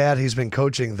how bad he's been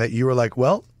coaching that you were like,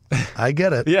 well, I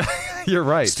get it. Yeah, you're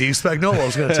right. Steve Spagnuolo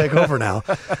is going to take over now.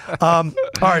 All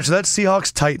right, so that's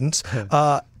Seahawks Titans.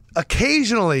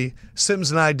 Occasionally,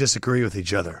 Sims and I disagree with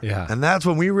each other. Yeah. And that's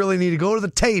when we really need to go to the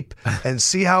tape and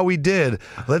see how we did.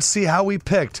 Let's see how we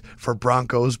picked for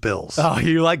Broncos Bills. Oh,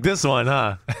 you like this one,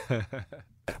 huh?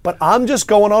 But I'm just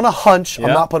going on a hunch. Yep.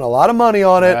 I'm not putting a lot of money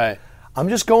on it. Right. I'm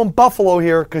just going Buffalo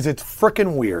here because it's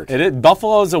freaking weird.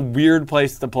 Buffalo is a weird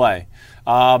place to play.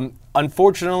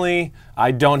 Unfortunately,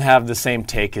 I don't have the same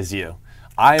take as you.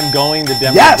 I am going the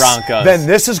Denver Broncos. Then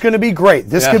this is going to be great.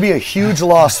 This could be a huge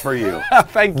loss for you.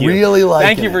 Thank you. Really like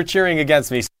Thank you for cheering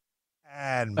against me.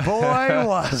 And boy,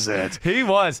 was it. He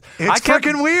was. It's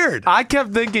freaking weird. I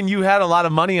kept thinking you had a lot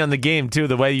of money on the game, too,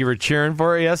 the way you were cheering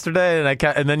for it yesterday. And I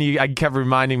kept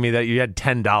reminding me that you had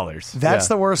 $10. That's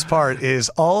the worst part is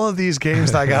all of these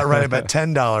games that I got right about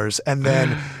 $10 and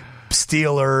then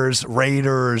Steelers,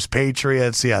 Raiders,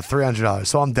 Patriots, $300.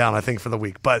 So I'm down, I think, for the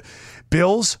week. But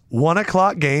Bills,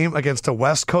 1:00 game against a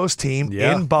West Coast team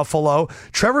in Buffalo.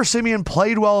 Trevor Siemian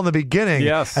played well in the beginning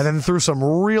and then threw some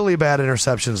really bad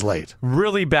interceptions late.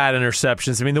 Really bad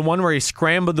interceptions. I mean, the one where he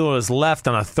scrambled to his left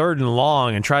on a 3rd and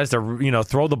long and tries to,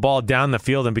 throw the ball down the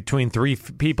field in between three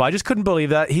people. I just couldn't believe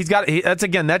that.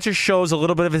 That just shows a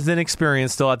little bit of his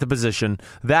inexperience still at the position.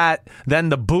 Then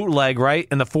the bootleg, right,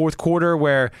 in the 4th quarter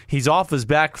where he he's off his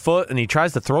back foot and he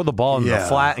tries to throw the ball in the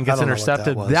flat and gets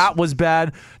intercepted. That was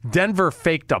bad. Denver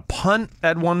faked a punt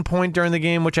at one point during the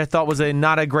game, which I thought was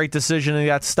not a great decision, and he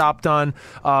got stopped on.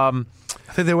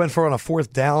 I think they went for on a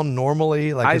fourth down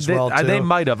normally, as well, too. They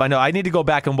might have. I know. I need to go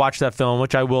back and watch that film,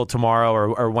 which I will tomorrow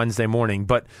or Wednesday morning.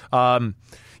 But,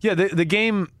 the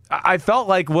game I felt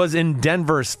like was in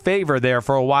Denver's favor there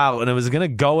for a while, and it was going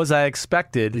to go as I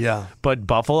expected. Yeah. But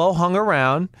Buffalo hung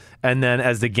around, and then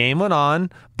as the game went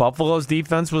on, Buffalo's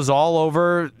defense was all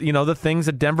over, the things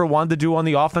that Denver wanted to do on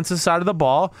the offensive side of the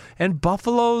ball, and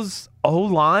Buffalo's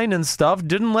O-line and stuff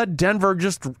didn't let Denver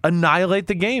just annihilate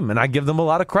the game, and I give them a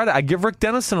lot of credit. I give Rick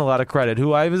Dennison a lot of credit,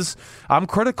 who I'm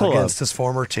critical against his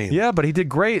former team. Yeah, but he did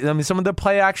great. I mean, some of the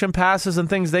play action passes and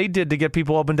things they did to get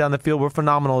people up and down the field were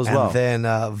phenomenal as well. And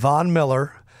then Von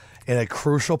Miller, in a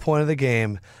crucial point of the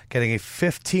game, getting a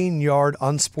 15-yard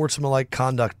unsportsmanlike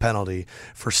conduct penalty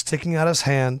for sticking out his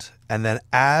hand, and then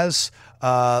as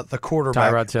the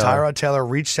quarterback, Tyrod Taylor,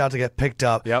 reached out to get picked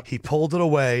up. Yep. He pulled it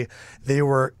away. They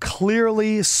were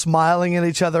clearly smiling at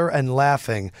each other and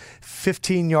laughing.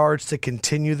 15 yards to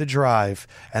continue the drive,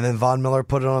 and then Von Miller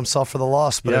put it on himself for the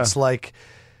loss. But it's like...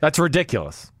 That's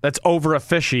ridiculous. That's over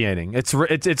officiating.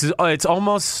 It's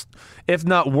almost, if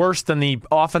not worse than the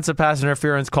offensive pass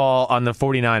interference call on the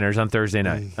 49ers on Thursday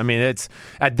night. I mean, it's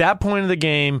at that point of the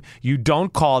game, you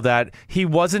don't call that. He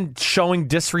wasn't showing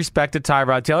disrespect to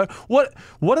Tyrod Taylor.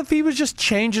 What if he was just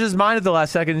changing his mind at the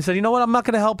last second and said, "You know what? I'm not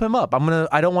going to help him up.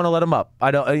 I don't want to let him up. I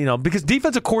don't, because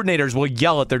defensive coordinators will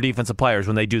yell at their defensive players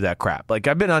when they do that crap. Like,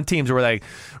 I've been on teams where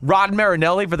Rod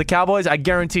Marinelli for the Cowboys, I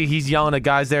guarantee he's yelling at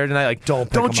guys there tonight like,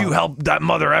 "Don't you help that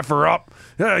mother effer up.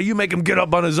 You make him get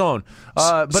up on his own."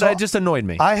 But it just annoyed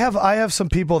me. I have some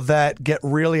people that get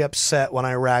really upset when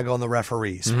I rag on the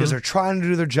referees because they're trying to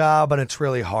do their job and it's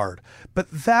really hard. But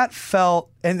that felt,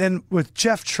 and then with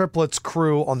Jeff Triplett's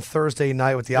crew on Thursday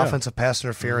night with the offensive pass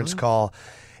interference call,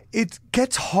 it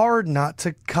gets hard not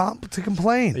to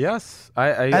complain. Yes.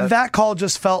 And that call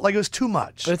just felt like it was too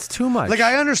much. It's too much. Like,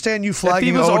 I understand you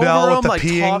flagging Odell over him, with the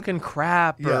peeing. talking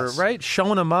crap or right,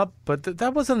 showing him up, but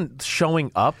that wasn't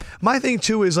showing up. My thing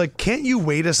too is can't you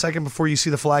wait a second before you see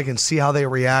the flag and see how they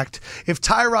react? If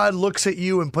Tyrod looks at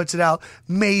you and puts it out,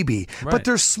 maybe. Right. But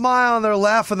they're smiling, they're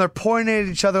laughing, they're pointing at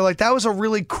each other. That was a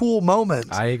really cool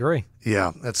moment. I agree.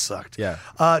 Yeah, that sucked. Yeah.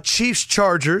 Chiefs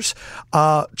Chargers.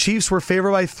 Chiefs were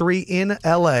favored by 3 in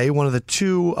LA, one of the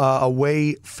 2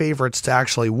 away favorites to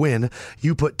actually win.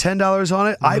 You put $10 on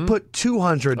it. I put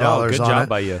 $200 on it. Good job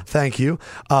by you. Thank you.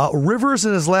 Rivers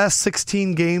in his last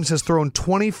 16 games has thrown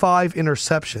 25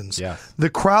 interceptions. Yeah.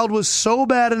 The crowd was so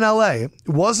bad in LA. It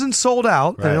wasn't sold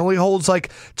out. Right. It only holds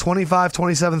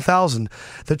 27,000.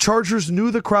 The Chargers knew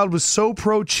the crowd was so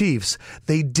pro-Chiefs,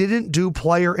 they didn't do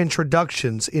player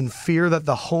introductions in fear that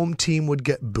the home team would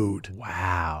get booed.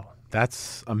 Wow.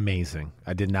 That's amazing.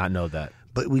 I did not know that.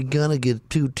 But we gonna get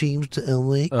 2 teams to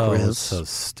LA, Chris. Oh, that's so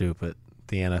stupid.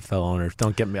 The NFL owners.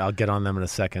 Don't get me. I'll get on them in a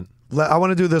second. I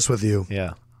want to do this with you.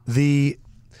 Yeah. The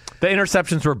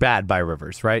interceptions were bad by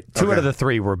Rivers, right? 2 out of the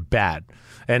 3 were bad.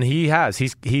 And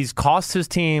he's cost his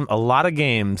team a lot of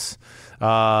games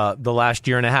the last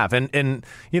year and a half. And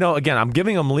again, I'm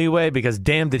giving him leeway because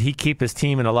damn did he keep his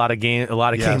team in a lot of games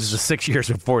the 6 years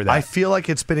before that. I feel like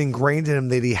it's been ingrained in him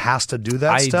that he has to do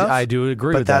that stuff. I do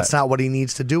agree with that. But that's not what he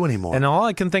needs to do anymore. And all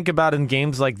I can think about in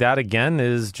games like that again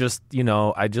is just,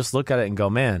 I just look at it and go,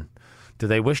 man, do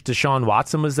they wish Deshaun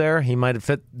Watson was there? He might have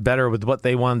fit better with what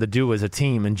they wanted to do as a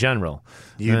team in general.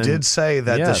 You did say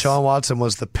that Deshaun Watson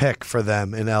was the pick for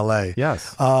them in L.A.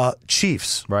 Yes.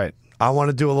 Chiefs. Right. I want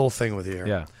to do a little thing with you here.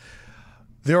 Yeah.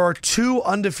 There are 2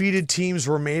 undefeated teams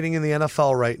remaining in the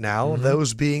NFL right now,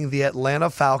 those being the Atlanta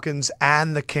Falcons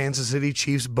and the Kansas City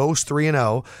Chiefs, both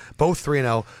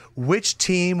 3-0. Which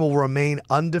team will remain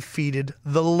undefeated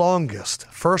the longest?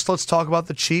 First, let's talk about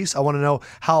the Chiefs. I want to know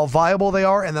how viable they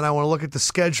are, and then I want to look at the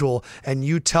schedule, and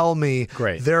you tell me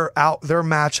their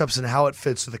matchups and how it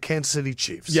fits with the Kansas City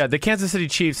Chiefs. Yeah, the Kansas City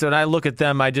Chiefs, when I look at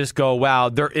them, I just go, wow,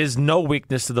 there is no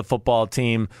weakness to the football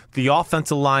team. The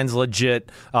offensive line's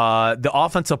legit. The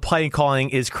offensive play calling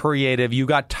is creative. You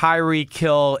got Tyreek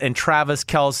Hill and Travis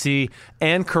Kelce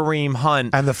and Kareem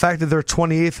Hunt. And the fact that they're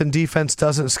 28th in defense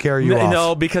doesn't scare you off.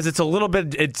 No, because it's a little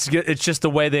bit, it's just the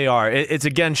way they are. It's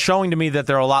again showing to me that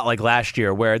they're a lot like last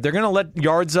year, where they're going to let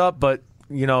yards up, but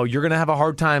you're going to have a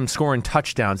hard time scoring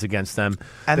touchdowns against them.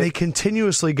 And they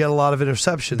continuously get a lot of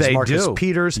interceptions. They Marcus do.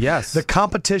 Peters. Yes. The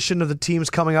competition of the teams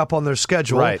coming up on their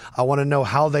schedule. Right. I want to know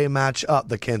how they match up,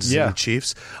 the Kansas City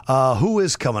Chiefs. Who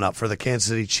is coming up for the Kansas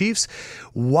City Chiefs?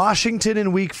 Washington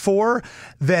in week 4,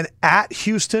 then at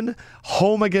Houston,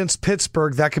 home against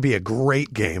Pittsburgh. That could be a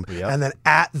great game. Yep. And then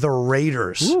at the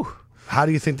Raiders. Woo. How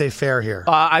do you think they fare here?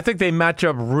 I think they match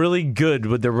up really good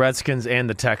with the Redskins and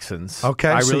the Texans.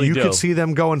 Okay, so you could see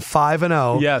them going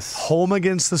 5-0. Yes. Home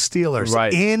against the Steelers.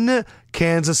 Right. In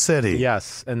Kansas City.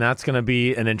 Yes, and that's going to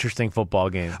be an interesting football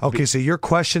game. Okay, so your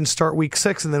questions start week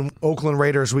 6 and then Oakland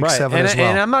Raiders week 7 and, as well.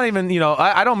 And I'm not even,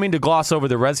 I don't mean to gloss over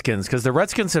the Redskins because the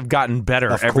Redskins have gotten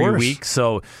better every week.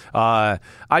 So I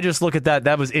just look at that.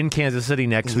 That was in Kansas City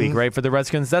next week, right, for the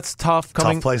Redskins. That's tough.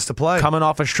 Tough place to play. Coming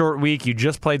off a short week. You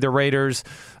just played the Raiders.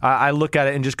 I look at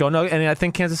it and just go, no, and I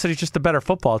think Kansas City's just a better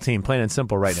football team, plain and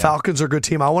simple right now. Falcons are a good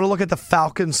team. I want to look at the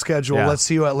Falcons schedule. Yeah. Let's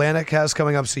see who Atlantic has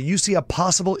coming up. So you see a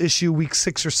possible issue week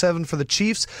 6 or 7 for the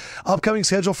Chiefs. Upcoming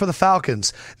schedule for the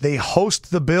Falcons. They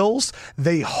host the Bills.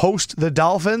 They host the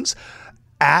Dolphins.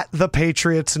 At the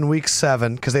Patriots in week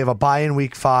 7 because they have a bye in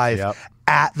week 5. Yep.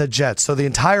 At the Jets. So the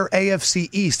entire AFC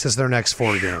East is their next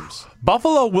 4 games.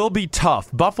 Buffalo will be tough.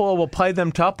 Buffalo will play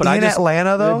them tough, but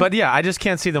Atlanta though. But yeah, I just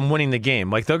can't see them winning the game.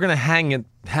 Like they're going to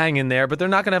hang in there, but they're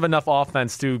not going to have enough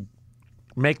offense to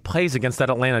make plays against that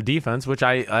Atlanta defense, which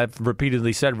I've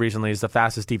repeatedly said recently is the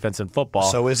fastest defense in football.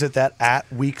 So is it that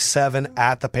at week 7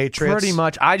 at the Patriots? Pretty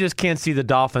much. I just can't see the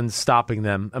Dolphins stopping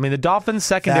them. I mean, the Dolphins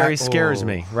secondary scares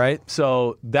me, right?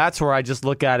 So that's where I just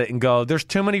look at it and go, there's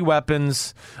too many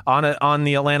weapons on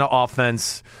the Atlanta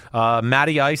offense.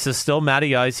 Matty Ice is still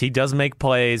Matty Ice. He does make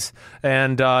plays.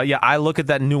 And, I look at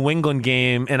that New England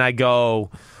game and I go,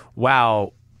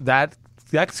 wow, that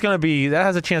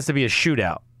has a chance to be a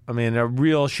shootout. I mean, a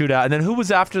real shootout. And then who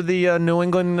was after the New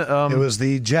England? It was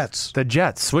the Jets. The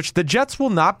Jets, which the Jets will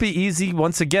not be easy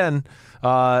once again.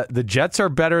 The Jets are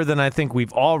better than I think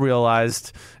we've all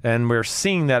realized, and we're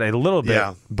seeing that a little bit.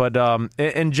 Yeah. But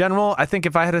in general, I think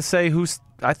if I had to say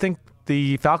I think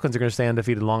the Falcons are going to stay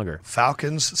undefeated longer.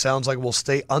 Falcons sounds like will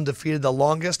stay undefeated the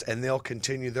longest, and they'll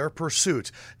continue their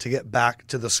pursuit to get back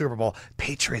to the Super Bowl.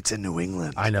 Patriots in New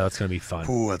England. I know, it's going to be fun.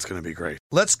 Ooh, that's going to be great.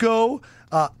 Let's go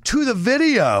to the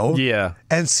video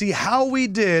and see how we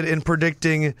did in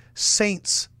predicting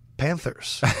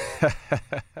Saints-Panthers.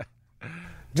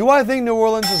 Do I think New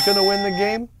Orleans is going to win the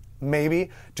game? Maybe.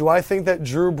 Do I think that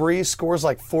Drew Brees scores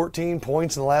like 14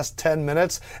 points in the last 10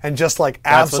 minutes and just like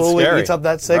absolutely eats up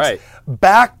that 6? Right.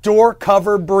 Backdoor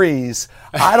cover Brees.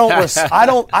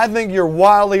 I think you're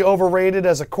wildly overrated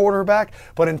as a quarterback,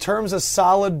 but in terms of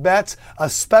solid bets,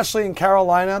 especially in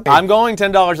Carolina, I'm going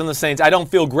 $10 on the Saints. I don't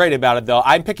feel great about it though.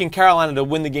 I'm picking Carolina to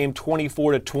win the game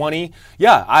 24-20.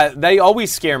 Yeah, they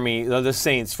always scare me, the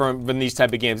Saints, from these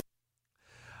type of games.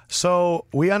 So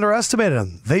we underestimated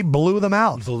them. They blew them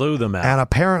out. And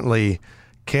apparently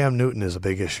Cam Newton is a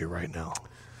big issue right now.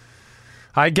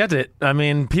 I get it. I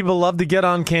mean, people love to get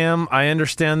on Cam. I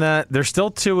understand that. They're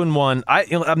still 2-1.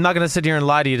 I'm not going to sit here and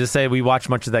lie to you to say we watched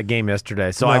much of that game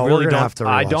yesterday. So I really don't.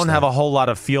 I don't have a whole lot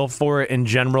of feel for it in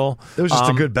general. It was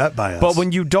just a good bet by us. But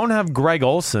when you don't have Greg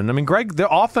Olsen, I mean, their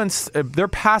offense, their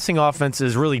passing offense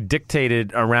is really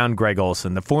dictated around Greg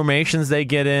Olsen. The formations they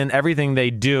get in, everything they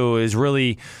do is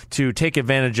really to take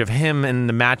advantage of him in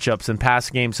the matchups and pass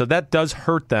games. So that does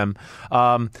hurt them.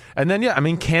 And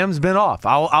then, Cam's been off.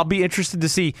 I'll be interested to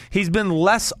see. He's been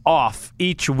less off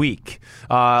each week.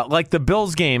 Like the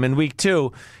Bills game in week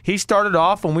 2, he started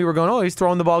off when we were going, he's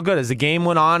throwing the ball good. As the game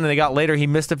went on and they got later, he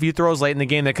missed a few throws late in the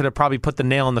game that could have probably put the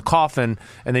nail in the coffin,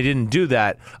 and they didn't do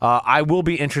that. I will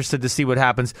be interested to see what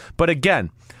happens. But again,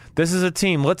 this is a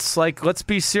team. Let's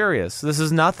be serious. This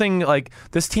is nothing like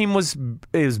this team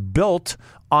is built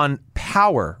on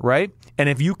power, right? And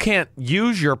if you can't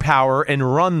use your power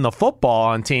and run the football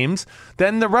on teams,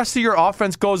 then the rest of your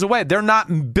offense goes away. They're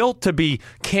not built to be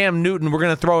Cam Newton. We're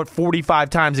going to throw it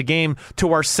 45 times a game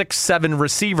to our 6'7"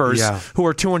 receivers who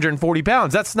are 240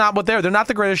 pounds. That's not what they're not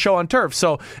the greatest show on turf.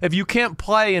 So if you can't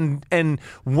play and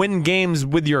win games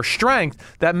with your strength,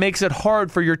 that makes it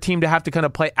hard for your team to have to kind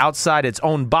of play outside its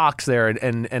own box there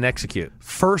and execute.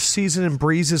 First season in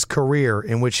Brees' career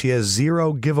in which he has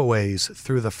 0 giveaways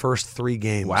through through the first 3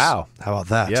 games. Wow. How about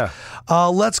that? Yeah.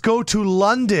 Let's go to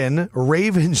London.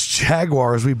 Ravens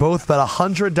Jaguars. We both bet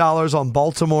 $100 on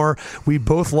Baltimore. We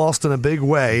both lost in a big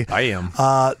way. I am.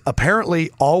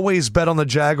 Apparently, always bet on the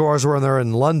Jaguars when they're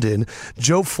in London.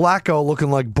 Joe Flacco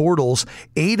looking like Bortles,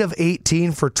 8 of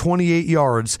 18 for 28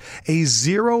 yards, a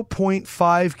 0.5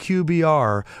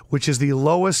 QBR, which is the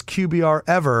lowest QBR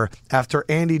ever after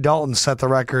Andy Dalton set the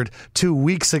record 2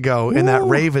 weeks ago in that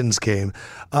Ravens game.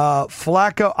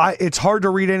 Flacco, it's hard to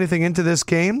read anything into this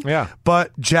game,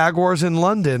 but Jaguars in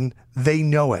London, they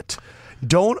know it.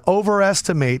 Don't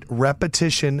overestimate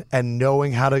repetition and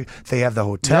knowing how to. They have the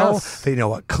hotel. Yes. They know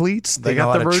what cleats. They know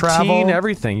got the how to routine, travel.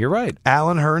 Everything. You're right.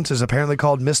 Alan Hearns is apparently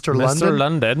called Mr. London. Mr.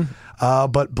 London.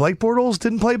 But Blake Bortles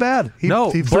didn't play bad. He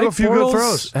threw Blake a few Bortles good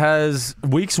throws. Has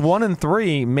weeks 1 and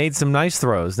 3 made some nice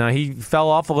throws. Now he fell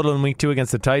off a little in week 2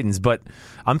 against the Titans, but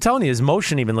I'm telling you, his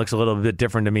motion even looks a little bit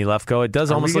different to me, Lefko. It does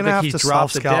almost look like he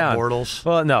dropped it down. Bortles?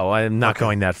 Well, no, I'm not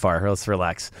going that far. Let's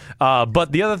relax.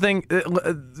 But the other thing,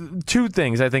 2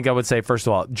 things I think I would say. First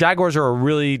of all, Jaguars are a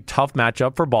really tough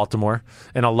matchup for Baltimore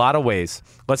in a lot of ways.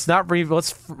 Let's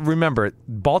remember,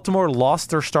 Baltimore lost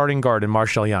their starting guard in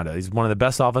Marshall Yanda. He's one of the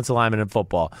best offensive linemen in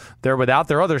football. They're without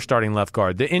their other starting left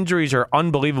guard. The injuries are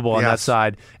unbelievable on that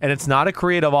side, and it's not a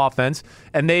creative offense.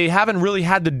 And they haven't really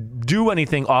had to do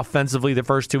anything offensively the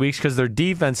first 2 weeks because their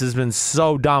defense has been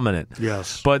so dominant.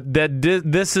 Yes. But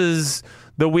this is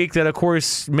the week that, of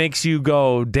course, makes you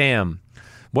go, damn.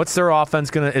 What's their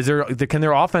offense going to – can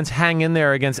their offense hang in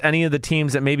there against any of the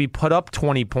teams that maybe put up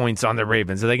 20 points on the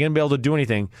Ravens? Are they going to be able to do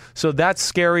anything? So that's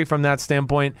scary from that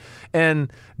standpoint. And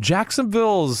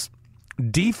Jacksonville's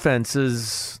defense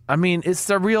is – I mean, it's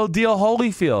the real deal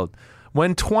Holyfield.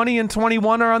 When 20 and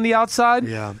 21 are on the outside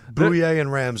 – Bouye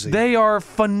and Ramsey. They are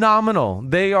phenomenal.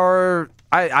 They are –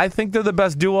 I think they're the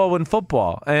best duo in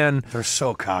football, and they're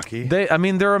so cocky.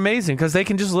 They're amazing because they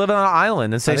can just live on an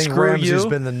island and say, I think "Screw Ramsey's you." Has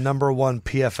been the number 1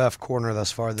 PFF corner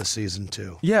thus far this season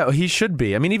too. Yeah, he should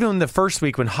be. I mean, even in the first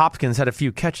week when Hopkins had a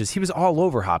few catches, he was all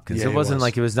over Hopkins. Yeah, it wasn't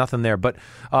like it was nothing there. But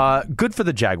good for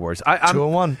the Jaguars.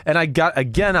 2-1, and I'm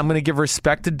going to give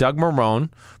respect to Doug Marrone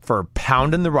for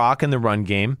pounding the rock in the run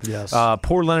game. Yes.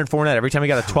 Poor Leonard Fournette. Every time he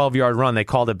got a 12-yard run, they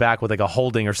called it back with like a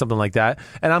holding or something like that.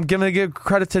 And I'm going to give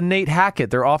credit to Nate Hackett,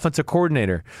 their offensive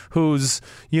coordinator, who's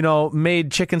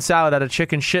made chicken salad out of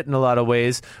chicken shit in a lot of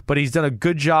ways, but he's done a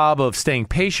good job of staying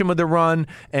patient with the run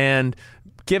and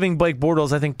giving Blake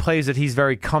Bortles, I think, plays that he's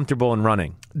very comfortable in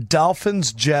running.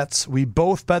 Dolphins, Jets. We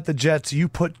both bet the Jets. You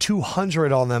put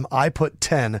 200 on them. I put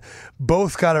 10.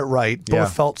 Both got it right.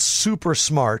 Both felt super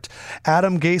smart.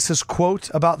 Adam Gase's quote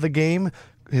about the game,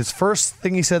 his first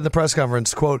thing he said in the press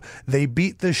conference, quote, "They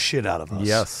beat the shit out of us."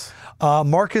 Yes.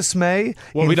 Marcus May.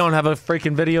 Well, we don't have a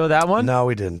freaking video of that one? No,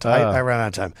 we didn't. I ran out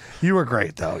of time. You were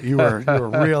great, though. You were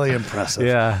really impressive.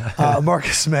 Yeah.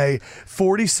 Marcus May,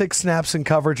 46 snaps in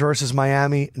coverage versus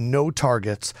Miami, no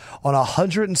targets. On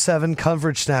 107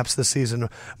 coverage snaps this season,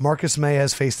 Marcus May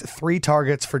has faced 3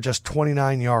 targets for just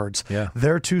 29 yards. Yeah.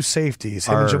 Their 2 safeties,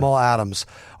 him and Jamal Adams,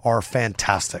 are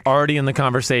fantastic. Already in the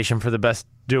conversation for the best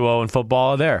duo in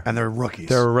football there. And they're rookies.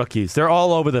 They're rookies. They're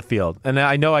all over the field. And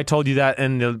I know I told you that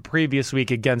in the previous week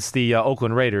against the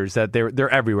Oakland Raiders, that they're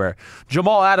everywhere.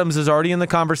 Jamal Adams is already in the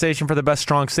conversation for the best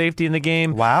strong safety in the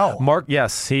game. Wow.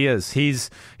 Yes, he is. He's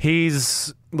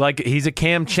a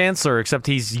Cam Chancellor, except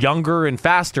he's younger and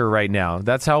faster right now.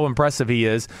 That's how impressive he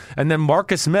is. And then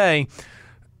Marcus May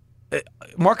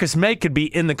could be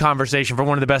in the conversation for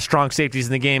one of the best strong safeties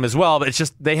in the game as well, but it's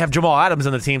just they have Jamal Adams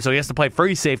on the team, so he has to play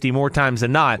free safety more times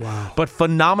than not. Wow. But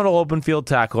phenomenal open field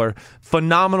tackler,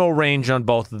 phenomenal range on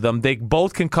both of them. They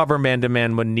both can cover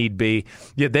man-to-man when need be.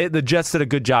 Yeah, the Jets did a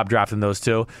good job drafting those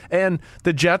two. And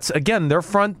the Jets, again, their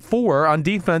front 4 on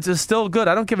defense is still good.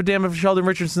 I don't give a damn if Sheldon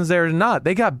Richardson's there or not.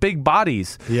 They got big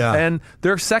bodies. Yeah. And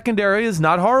their secondary is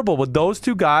not horrible. With those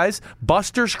 2 guys,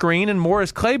 Buster Screen and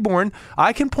Morris Claiborne,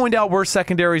 I can point out worse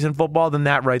secondaries in football than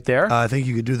that right there. I think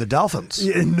you could do the Dolphins.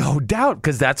 Yeah, no doubt,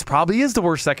 because that's probably is the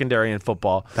worst secondary in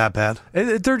football. That bad?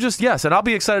 They're just, yes, and I'll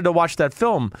be excited to watch that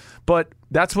film, but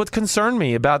that's what concerned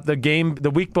me about the game the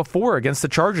week before against the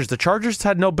Chargers. The Chargers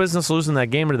had no business losing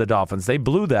that game to the Dolphins. They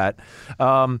blew that.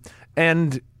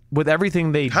 And with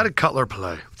everything they... How did Cutler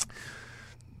play?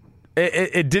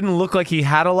 It didn't look like he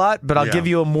had a lot, but I'll give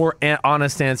you a more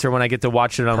honest answer when I get to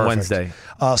watch it on Wednesday.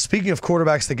 Speaking of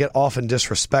quarterbacks that get often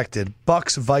disrespected,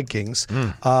 Bucks Vikings.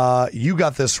 You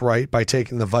got this right by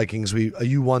taking the Vikings.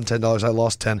 You won $10. I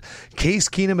lost 10. Case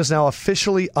Keenum is now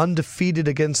officially undefeated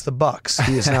against the Bucks.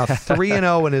 He is now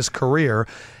 3-0 in his career.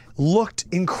 looked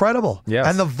incredible. Yes.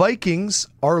 And the Vikings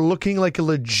are looking like a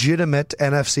legitimate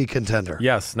NFC contender.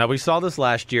 Yes. Now, we saw this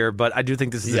last year, but I do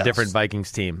think this is a different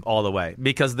Vikings team all the way,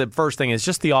 because the first thing is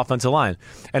just the offensive line.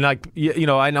 And, like, you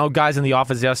know, I know guys in the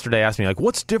office yesterday asked me, like,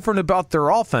 what's different about their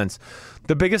offense?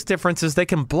 The biggest difference is they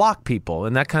can block people,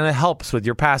 and that kind of helps with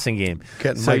your passing game.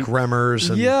 Getting Mike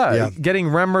Remmers. And, getting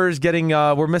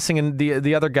Remmers, we're missing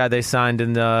the other guy they signed,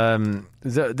 and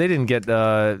they didn't get,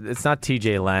 it's not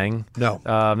TJ Lang. No.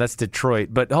 That's Detroit.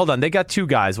 But hold on, they got two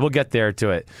guys. We'll get there to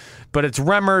it. But it's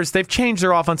Remmers. They've changed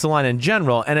their offensive line in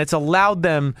general, and it's allowed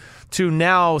them to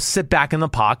now sit back in the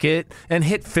pocket and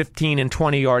hit 15 and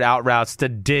 20-yard out routes to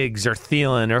Diggs or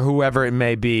Thielen or whoever it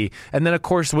may be. And then, of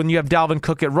course, when you have Dalvin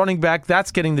Cook at running back,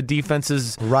 that's getting the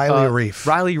defenses. Riley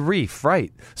Reif,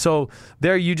 right. So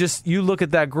there you look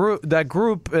at that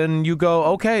group and you go,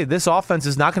 okay, this offense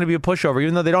is not going to be a pushover,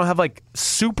 even though they don't have like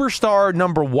superstar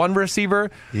number one receiver.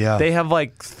 Yeah. They have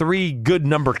like three good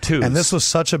number twos. And this was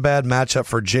such a bad matchup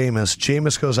for Jameis.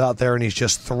 Jameis goes out there and he's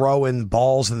just throwing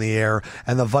balls in the air,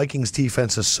 and the Vikings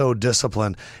defense is so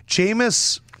disciplined.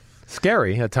 Jameis,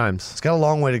 scary at times. He's got a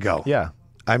long way to go. Yeah.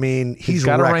 I mean, he's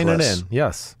got to reckless. rein it in.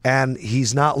 Yes. And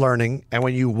he's not learning. And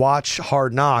when you watch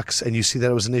Hard Knocks and you see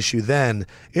that it was an issue then,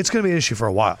 it's going to be an issue for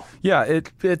a while. Yeah,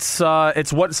 it's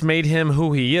what's made him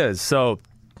who he is. So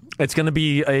it's going to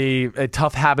be a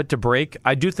tough habit to break.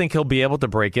 I do think he'll be able to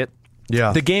break it.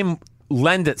 Yeah. The game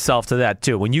lend itself to that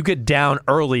too. When you get down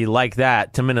early like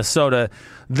that to Minnesota,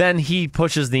 then he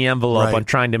pushes the envelope on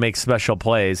trying to make special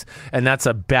plays, and that's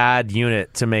a bad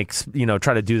unit to make.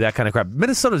 Try to do that kind of crap.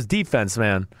 Minnesota's defense,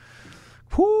 man.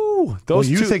 Whoo!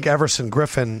 You think Everson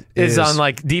Griffin is on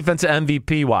like defensive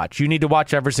MVP watch? You need to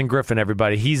watch Everson Griffin,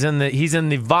 everybody. He's in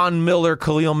the Von Miller,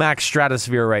 Khalil Mack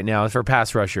stratosphere right now for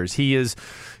pass rushers. He is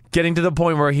getting to the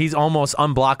point where he's almost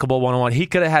unblockable one-on-one. He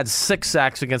could have had 6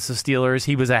 sacks against the Steelers.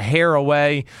 He was a hair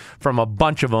away from a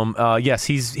bunch of them. Yes,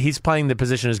 he's playing the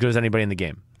position as good as anybody in the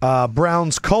game.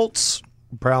 Browns Colts.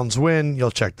 Browns win.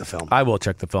 You'll check the film. I will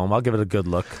check the film. I'll give it a good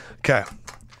look. Okay.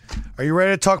 Are you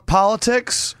ready to talk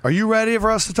politics? Are you ready for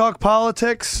us to talk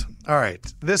politics? All right.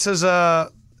 This is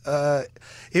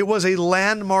it was a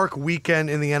landmark weekend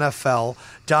in the NFL.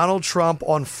 Donald Trump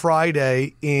on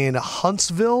Friday in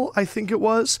Huntsville, I think it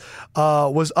was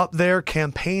up there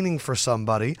campaigning for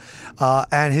somebody.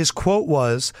 And his quote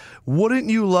was, "Wouldn't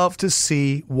you love to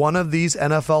see one of these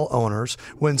NFL owners,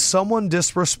 when someone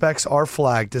disrespects our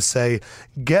flag, to say,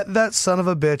 'Get that son of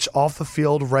a bitch off the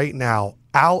field right now.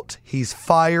 Out. He's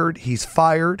fired. He's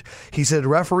fired.' He said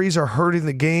referees are hurting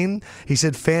the game. He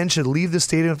said fans should leave the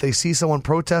stadium if they see someone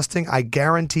protesting. I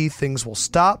guarantee things will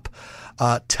stop.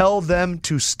 Tell them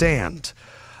to stand."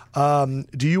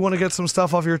 Do you want to get some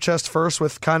stuff off your chest first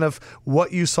with kind of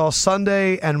what you saw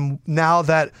Sunday, and now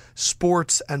that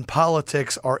sports and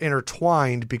politics are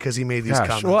intertwined because he made these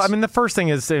comments? Well, I mean, the first thing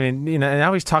is,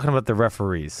 now he's talking about the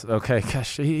referees. Okay,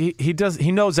 gosh, he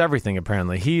knows everything.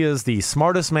 Apparently, he is the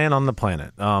smartest man on the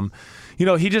planet.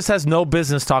 He just has no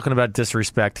business talking about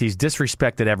disrespect. He's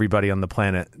disrespected everybody on the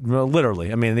planet,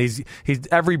 literally. I mean, he's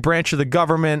every branch of the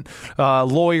government,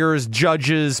 lawyers,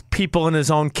 judges, people in his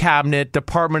own cabinet,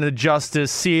 Department of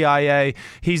Justice, CIA.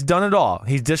 He's done it all.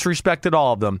 He's disrespected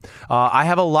all of them. I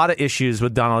have a lot of issues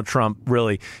with Donald Trump,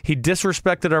 really. He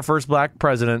disrespected our first black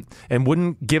president and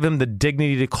wouldn't give him the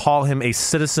dignity to call him a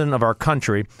citizen of our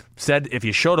country. Said if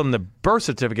you showed him the birth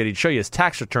certificate, he'd show you his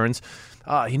tax returns.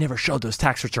 He never showed those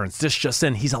tax returns. This just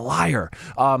in, he's a liar.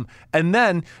 And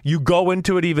then you go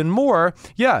into it even more.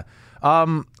 Yeah.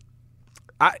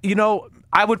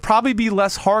 I would probably be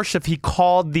less harsh if he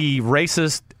called the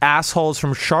racist assholes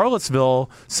from Charlottesville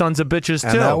sons of bitches, too.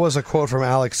 And that was a quote from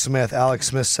Alex Smith. Alex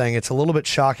Smith saying it's a little bit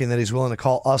shocking that he's willing to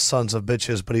call us sons of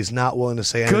bitches, but he's not willing to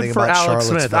say anything about Alex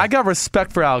Charlottesville. Smith. I got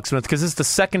respect for Alex Smith because this is the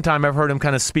second time I've heard him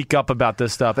kind of speak up about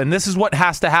this stuff. And this is what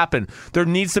has to happen. There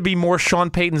needs to be more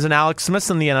Sean Paytons and Alex Smiths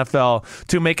in the NFL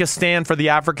to make a stand for the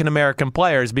African-American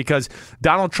players, because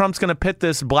Donald Trump's going to pit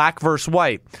this black versus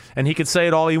white, and he can say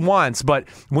it all he wants. But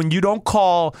when you don't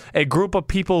call a group of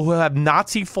people who have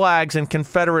Nazi flags and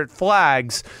Confederate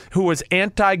flags, who was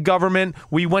anti-government,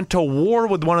 we went to war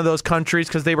with one of those countries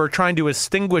because they were trying to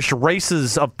extinguish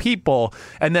races of people,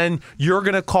 and then you're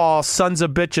going to call sons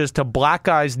of bitches to black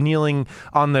guys kneeling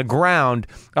on the ground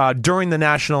during the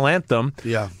national anthem.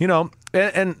 Yeah.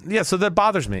 And so that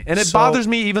bothers me. And it bothers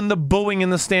me even the booing in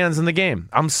the stands in the game.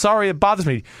 I'm sorry, it bothers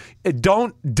me.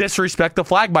 Don't disrespect the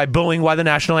flag by booing while the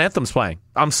national anthem's playing.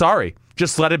 I'm sorry.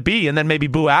 Just let it be and then maybe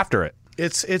boo after it.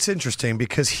 It's interesting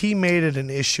because he made it an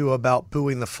issue about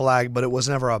booing the flag, but it was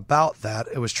never about that.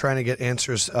 It was trying to get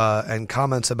answers and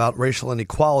comments about racial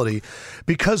inequality,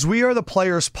 because we are the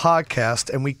Players Podcast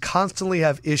and we constantly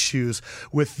have issues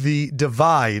with the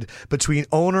divide between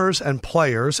owners and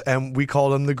players, and we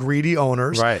call them the greedy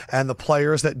owners, right, and the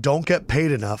players that don't get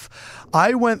paid enough.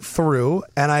 I went through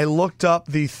and I looked up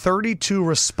the 32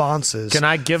 responses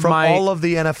from all of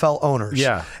the NFL owners.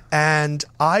 Yeah. And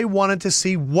I wanted to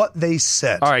see what they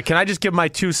said. All right, can I just give my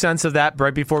 2 cents of that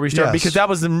right before we start? Yes. Because that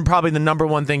was probably the number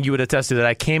one thing you would attest to that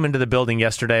I came into the building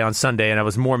yesterday on Sunday and I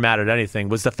was more mad at anything,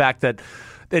 was the fact that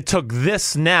it took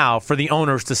this now for the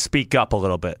owners to speak up a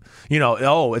little bit.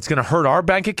 It's going to hurt our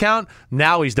bank account?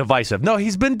 Now he's divisive. No,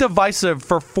 he's been divisive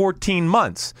for 14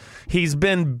 months. He's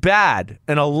been bad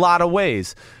in a lot of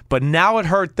ways, but now it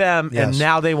hurt them, and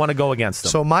now they want to go against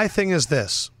him. So my thing is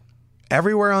this.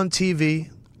 Everywhere on TV,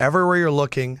 everywhere you're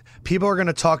looking, people are going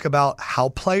to talk about how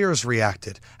players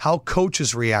reacted, how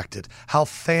coaches reacted, how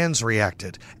fans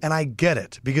reacted. And I get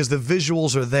it because the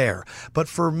visuals are there. But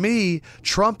for me,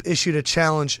 Trump issued a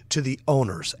challenge to the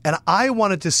owners. And I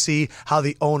wanted to see how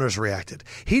the owners reacted.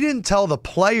 He didn't tell the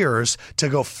players to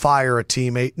go fire a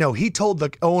teammate. No, he told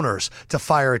the owners to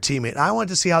fire a teammate. And I wanted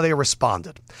to see how they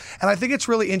responded. And I think it's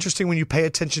really interesting when you pay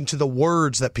attention to the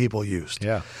words that people used.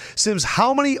 Yeah. Sims,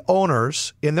 how many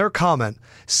owners in their comment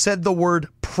said the word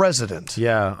president?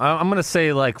 Yeah, I'm going to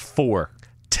say like 4.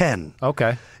 10.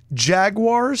 Okay.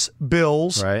 Jaguars,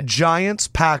 Bills, Right. Giants,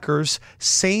 Packers,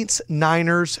 Saints,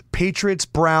 Niners, Patriots,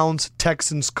 Browns,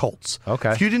 Texans, Colts.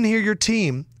 Okay. If you didn't hear your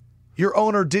team, your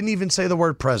owner didn't even say the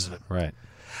word president. Right.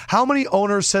 How many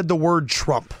owners said the word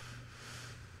Trump?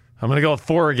 I'm going to go with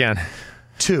 4 again.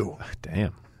 2.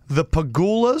 Damn. The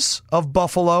Pagulas of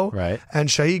Buffalo, Right. and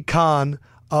Shahid Khan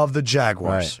of the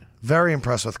Jaguars. Right. Very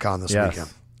impressed with Khan this Yes. weekend.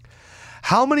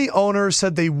 How many owners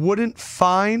said they wouldn't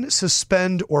fine,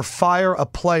 suspend, or fire a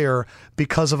player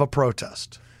because of a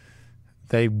protest?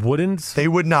 They wouldn't? They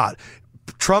would not.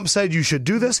 Trump said you should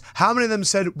do this. How many of them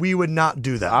said we would not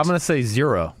do that? I'm going to say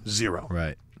 0. 0.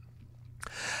 Right.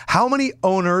 How many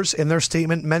owners in their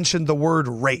statement mentioned the word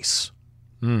race?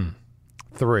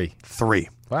 3. 3.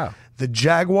 Wow. The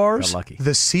Jaguars, Got lucky.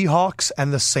 the Seahawks,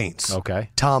 and the Saints.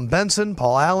 Okay. Tom Benson,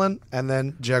 Paul Allen, and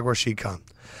then Jaguar Shahid Khan.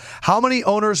 How many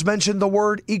owners mentioned the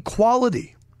word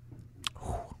equality?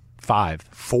 5.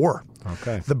 4.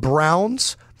 Okay. The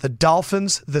Browns, the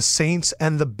Dolphins, the Saints,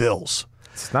 and the Bills.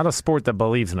 It's not a sport that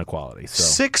believes in equality. So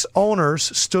 6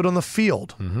 owners stood on the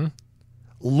field.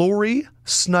 Lurie,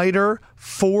 Snyder,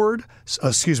 Ford,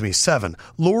 7.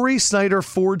 Lurie, Snyder,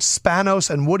 Ford, Spanos,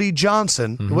 and Woody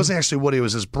Johnson. It wasn't actually Woody, it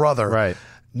was his brother. Right.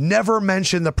 Never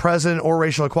mentioned the president or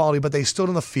racial equality, but they stood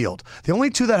on the field. The only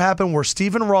 2 that happened were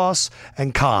Stephen Ross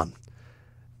and Khan.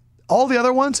 All the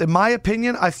other ones, in my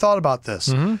opinion, I thought about this.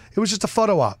 It was just a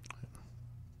photo op.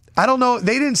 I don't know.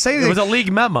 They didn't say anything. it was a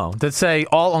league memo that say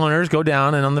all owners go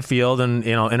down and on the field and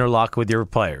interlock with your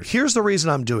players. Here's the reason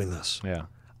I'm doing this. Yeah.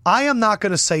 I am not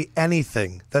going to say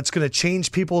anything that's going to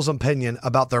change people's opinion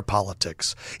about their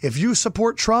politics. If you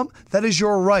support Trump, that is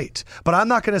your right. But I'm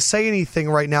not going to say anything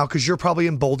right now because you're probably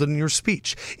emboldened in your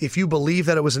speech. If you believe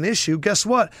that it was an issue, guess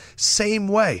what? Same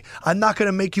way. I'm not going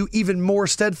to make you even more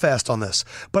steadfast on this.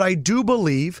 But I do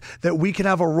believe that we can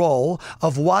have a role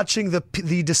of watching the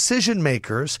decision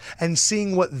makers and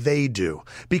seeing what they do.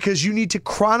 Because you need to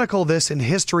chronicle this in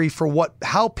history for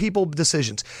how people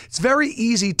decisions. It's very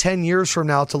easy 10 years from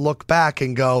now to look back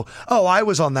and go, oh, I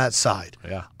was on that side.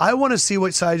 Yeah. I want to see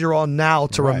what side you're on now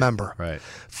to remember. Right.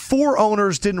 4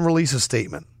 owners didn't release a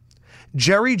statement.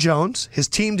 Jerry Jones, his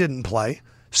team didn't play,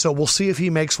 so we'll see if he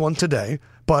makes one today,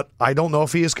 but I don't know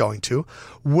if he is going to.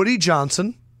 Woody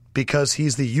Johnson, because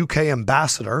he's the UK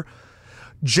ambassador.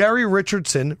 Jerry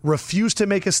Richardson refused to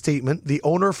make a statement, the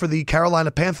owner for the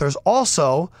Carolina Panthers,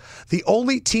 also the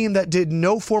only team that did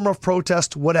no form of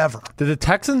protest, whatever. Did the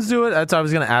Texans do it? That's what I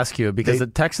was going to ask you, because the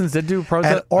Texans did do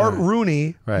protest. And Art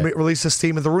Rooney Right. released a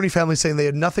statement, the Rooney family, saying they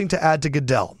had nothing to add to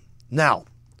Goodell. Now,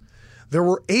 there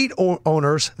were 8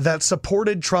 owners that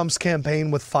supported Trump's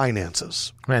campaign with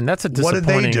finances. Man, that's a What did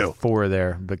they disappointing do? 4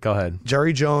 there, but go ahead.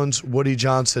 Jerry Jones, Woody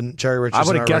Johnson, Jerry Richardson. I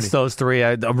would have Art guessed Rooney. those 3.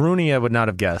 Rooney, I would not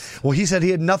have guessed. Well, he said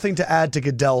he had nothing to add to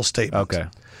Goodell's statement. Okay.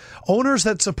 Owners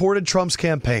that supported Trump's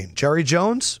campaign. Jerry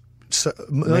Jones, $1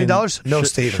 million? No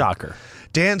statement. Shocker.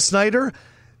 Dan Snyder,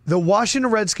 the Washington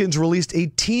Redskins released a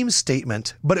team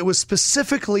statement, but it was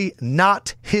specifically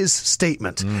not his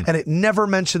statement, and it never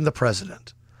mentioned the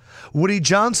president. Woody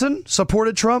Johnson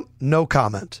supported Trump, no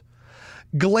comment.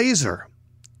 Glazer,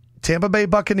 Tampa Bay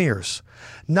Buccaneers,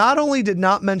 not only did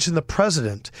not mention the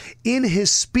president, in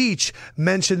his speech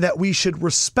mentioned that we should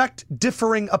respect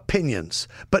differing opinions,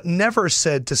 but never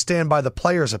said to stand by the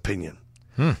player's opinion.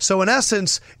 So in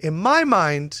essence, in my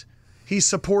mind, he's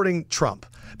supporting Trump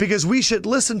because we should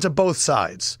listen to both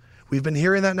sides. We've been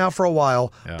hearing that now for a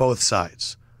while, both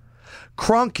sides.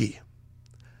 Kroenke,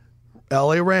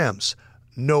 LA Rams,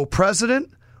 no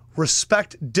president,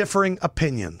 respect differing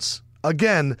opinions.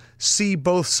 Again, see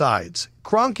both sides.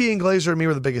 Kroenke and Glazer to me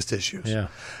were the biggest issues. Yeah.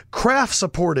 Kraft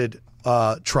supported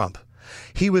Trump.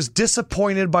 He was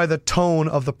disappointed by the tone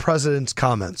of the president's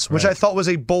comments, which I thought was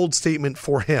a bold statement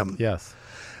for him. Yes.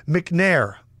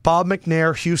 Bob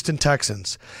McNair, Houston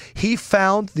Texans. He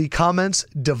found the comments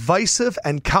divisive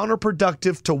and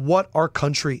counterproductive to what our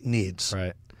country needs.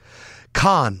 Right.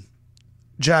 Khan,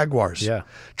 Jaguars. Yeah.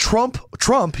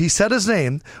 Trump, he said his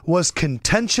name, was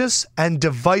contentious and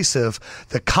divisive.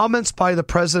 The comments by the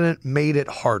president made it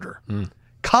harder.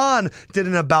 Khan did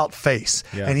an about face,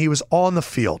 and he was on the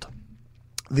field.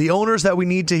 The owners that we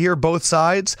need to hear both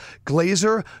sides,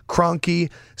 Glazer, Kroenke,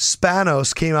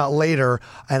 Spanos came out later,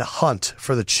 and Hunt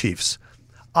for the Chiefs.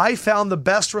 I found the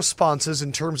best responses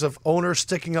in terms of owners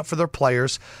sticking up for their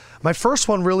players. My first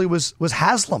one really was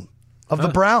Haslam of the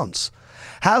Browns.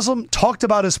 Haslam talked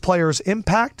about his players'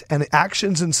 impact and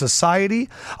actions in society,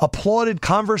 applauded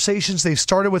conversations they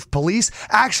started with police,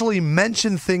 actually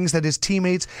mentioned things that his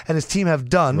teammates and his team have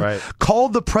done,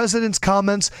 called the president's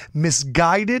comments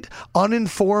misguided,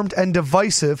 uninformed, and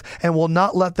divisive, and will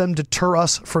not let them deter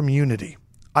us from unity.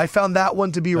 I found that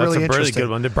one to be really interesting. That's a really good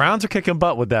one. The Browns are kicking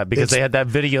butt with that because they had that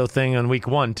video thing on week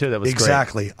 1, too. That was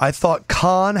exactly. great. I thought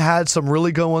Khan had some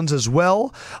really good ones as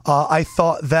well. I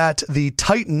thought that the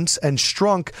Titans and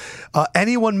Strunk,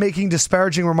 anyone making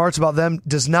disparaging remarks about them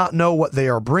does not know what they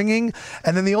are bringing.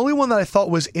 And then the only one that I thought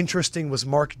was interesting was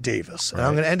Mark Davis. And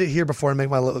I'm going to end it here before I make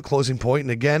my closing point.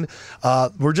 And again,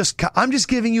 I'm just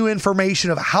giving you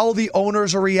information of how the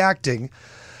owners are reacting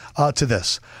to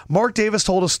this. Mark Davis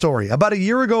told a story. About a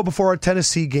year ago before our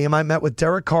Tennessee game, I met with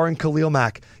Derek Carr and Khalil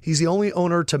Mack. He's the only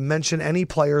owner to mention any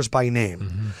players by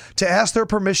name. To ask their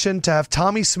permission to have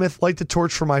Tommy Smith light the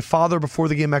torch for my father before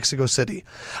the game in Mexico City.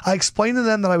 I explained to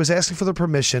them that I was asking for their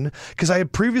permission because I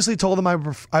had previously told them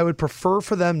I would prefer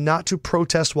for them not to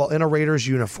protest while in a Raiders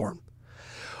uniform.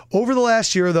 Over the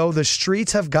last year, though, the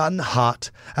streets have gotten hot,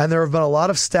 and there have been a lot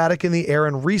of static in the air,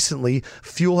 and recently,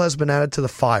 fuel has been added to the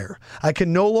fire. I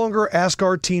can no longer ask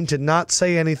our team to not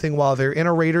say anything while they're in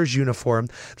a Raiders uniform.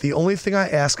 The only thing I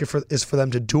ask is for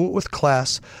them to do it with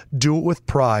class, do it with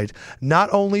pride. Not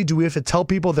only do we have to tell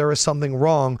people there is something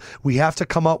wrong, we have to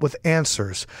come up with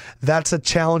answers. That's a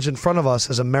challenge in front of us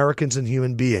as Americans and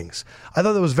human beings. I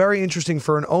thought that was very interesting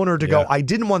for an owner to go, I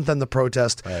didn't want them to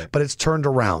protest, but it's turned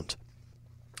around.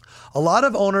 A lot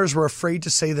of owners were afraid to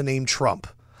say the name Trump.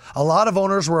 A lot of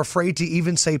owners were afraid to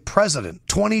even say president.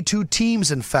 22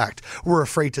 teams, in fact, were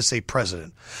afraid to say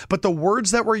president. But the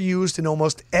words that were used in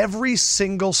almost every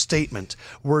single statement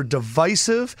were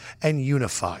divisive and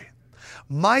unify.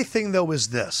 My thing, though, is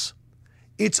this.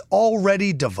 It's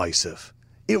already divisive.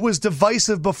 It was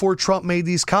divisive before Trump made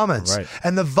these comments.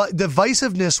 And the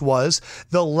divisiveness was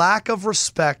the lack of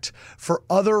respect for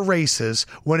other races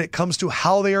when it comes to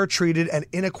how they are treated and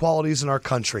inequalities in our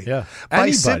country.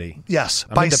 Anybody.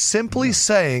 By simply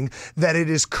saying that it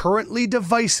is currently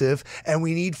divisive and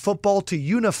we need football to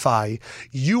unify,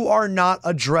 you are not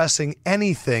addressing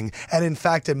anything. And in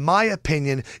fact, in my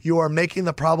opinion, you are making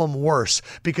the problem worse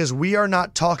because we are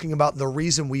not talking about the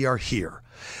reason we are here.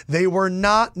 They were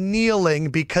not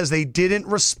kneeling because they didn't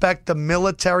respect the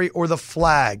military or the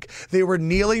flag. They were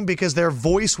kneeling because their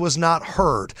voice was not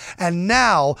heard. And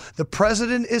now the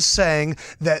president is saying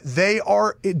that they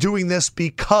are doing this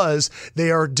because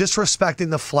they are disrespecting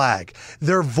the flag.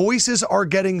 Their voices are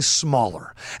getting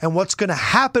smaller. And what's going to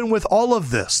happen with all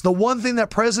of this, the one thing that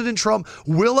President Trump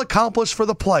will accomplish for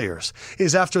the players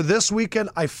is after this weekend,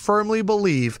 I firmly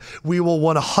believe we will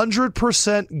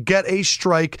 100% get a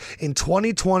strike in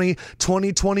 2020,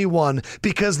 2021,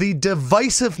 because the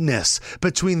divisiveness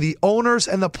between the owners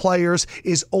and the players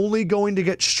is only going to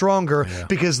get stronger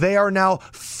because they are now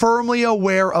firmly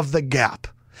aware of the gap.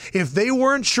 If they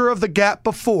weren't sure of the gap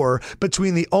before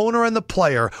between the owner and the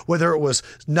player, whether it was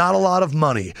not a lot of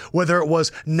money, whether it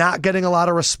was not getting a lot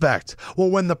of respect,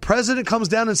 well, when the president comes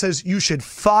down and says you should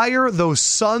fire those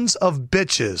sons of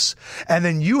bitches, and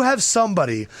then you have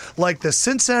somebody like the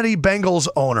Cincinnati Bengals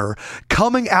owner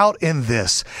coming out in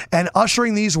this and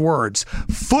ushering these words,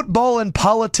 football and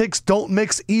politics don't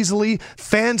mix easily.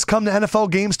 Fans come to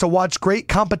NFL games to watch great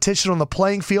competition on the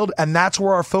playing field, and that's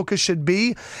where our focus should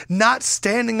be, not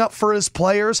standing standing up for his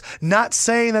players, not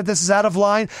saying that this is out of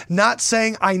line, not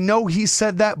saying I know he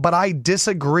said that, but I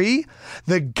disagree,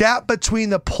 the gap between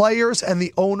the players and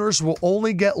the owners will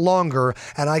only get longer,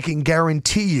 and I can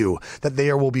guarantee you that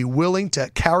they will be willing to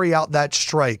carry out that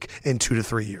strike in 2 to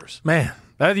 3 years. Man.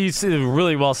 You see,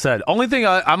 really well said. Only thing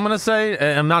I'm going to say,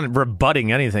 and I'm not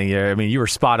rebutting anything here. I mean, you were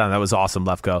spot on. That was awesome,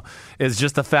 Lefko. Is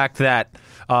just the fact that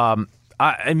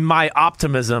my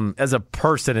optimism as a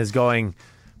person is going,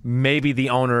 maybe the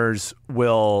owners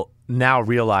will now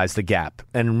realize the gap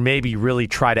and maybe really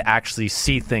try to actually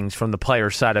see things from the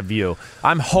player's side of view.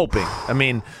 I'm hoping. I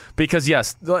mean, because,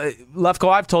 yes,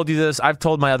 Lefko, I've told you this. I've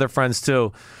told my other friends,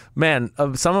 too. Man,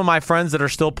 some of my friends that are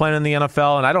still playing in the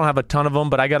NFL, and I don't have a ton of them,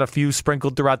 but I got a few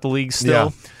sprinkled throughout the league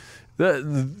still. Yeah.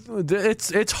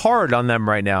 It's hard on them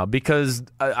right now because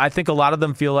I think a lot of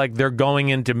them feel like they're going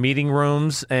into meeting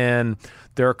rooms and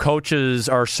their coaches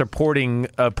are supporting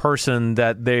a person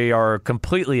that they are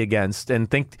completely against and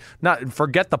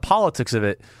forget the politics of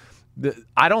it.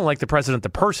 I don't like the president, the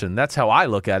person. That's how I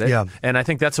look at it. Yeah. And I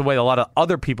think that's the way a lot of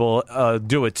other people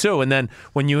do it too. And then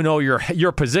when you know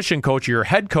your position coach or your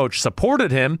head coach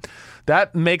supported him,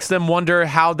 that makes them wonder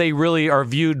how they really are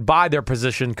viewed by their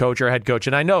position coach or head coach.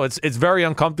 And I know it's very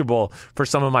uncomfortable for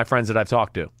some of my friends that I've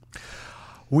talked to.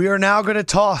 We are now going to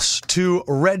toss to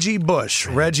Reggie Bush.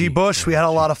 Reggie Bush, we had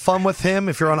a lot of fun with him.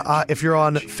 If you're on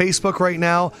Facebook right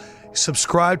now,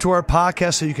 subscribe to our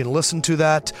podcast so you can listen to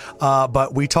that.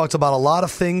 But we talked about a lot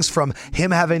of things, from him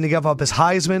having to give up his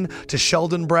Heisman to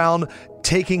Sheldon Brown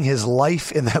taking his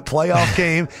life in that playoff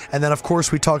game. And then, of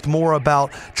course, we talked more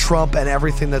about Trump and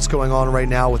everything that's going on right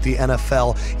now with the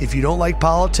NFL. If you don't like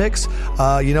politics,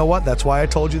 you know what? That's why I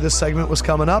told you this segment was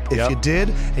coming up. If you did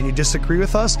and you disagree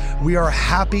with us, we are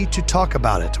happy to talk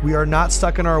about it. We are not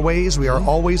stuck in our ways. We are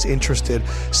always interested.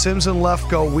 Sims and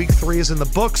Lefko, week 3 is in the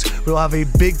books. We'll have a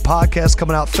big podcast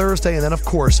coming out Thursday. And then, of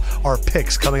course, our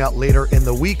picks coming out later in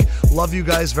the week. Love you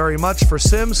guys very much. For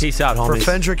Sims, peace out, homies.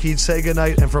 For Fendrick, he'd say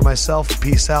goodnight. And for myself,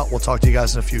 peace out. We'll talk to you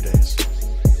guys in a few days.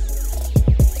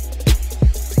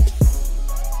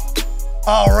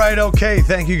 All right, okay.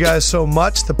 Thank you guys so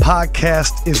much. The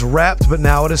podcast is wrapped, but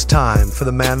now it is time for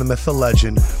the man, the myth, the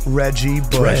legend, Reggie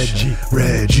Bush.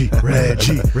 Reggie.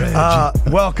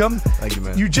 Welcome. Thank you,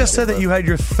 man. You just said that you had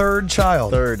your third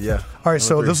child. Third, yeah. All right,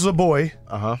 so Number 3. this is a boy.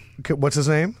 Uh-huh. Okay, what's his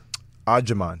name?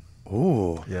 Ajuman.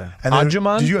 Ooh. Yeah. And then,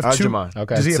 Ajuman? Did you have two? Ajuman.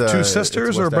 Okay. Does he have It's, two it's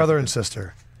sisters or a West brother African. and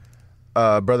sister?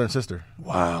 Brother and sister.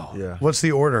 Wow. Yeah. What's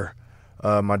the order?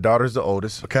 My daughter's the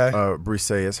oldest. Okay.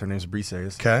 Briseis. Her name's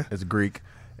Briseis. Okay. It's Greek.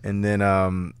 And then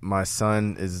my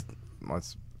son is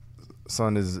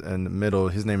in the middle.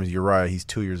 His name is Uriah. He's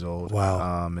 2 years old.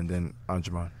 Wow. And then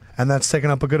Ajuman. And that's taking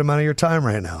up a good amount of your time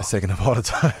right now. It's taking up all the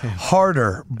time.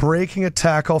 Harder breaking a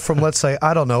tackle from, let's say,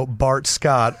 I don't know, Bart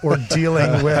Scott, or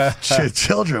dealing with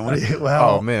children. What do you,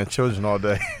 wow. Oh, man, children all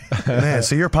day. Man,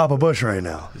 so you're Papa Bush right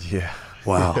now. Yeah.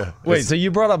 Wow. Yeah. Wait, so you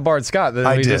brought up Bart Scott. Then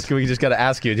I we did. just got to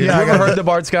ask you. Did Yeah, you I ever got- heard the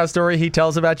Bart Scott story he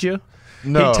tells about you?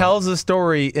 No. He tells a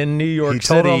story in New York He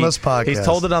City. told it on this podcast. He's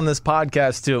told it on this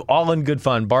podcast too. All in good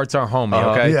fun. Bart's our homie,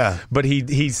 okay? Yeah. But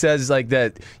he says like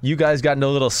that you guys got into a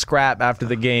little scrap after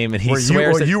the game, and he Where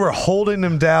swears that you were holding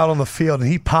him down on the field,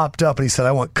 and he popped up and he said,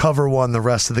 I want cover one the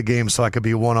rest of the game so I could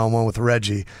be one-on-one with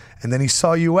Reggie. And then he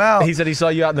saw you out. he said he saw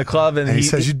you out in the club, and he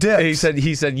says you dipped.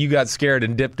 He said you got scared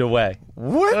and dipped away.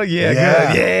 What? Oh yeah,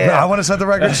 yeah. good. Yeah. I want to set the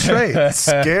record straight.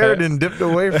 Scared and dipped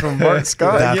away from Bart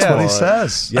Scott. That's Yeah. what he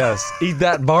says. Yes. Eat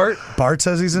that, Bart. Bart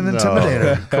says he's an No,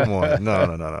 intimidator. Come on.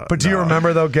 No. But do you No.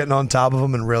 remember, though, getting on top of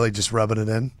him and really just rubbing it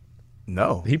in?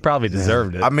 No. He probably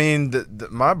deserved it. I mean,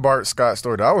 my Bart Scott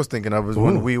story that I was thinking of was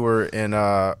when we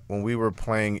were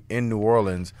playing in New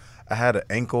Orleans. I had an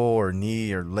ankle or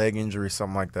knee or leg injury,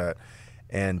 something like that.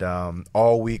 And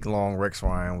all week long, Rex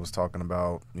Ryan was talking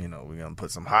about, we're gonna put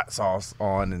some hot sauce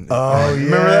on. And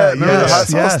remember that? Remember the hot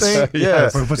sauce thing? Yeah.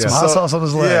 We're gonna put some hot sauce on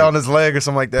his leg. Yeah, on his leg or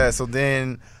something like that. So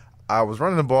then I was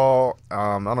running the ball.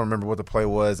 I don't remember what the play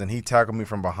was, and he tackled me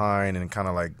from behind and kind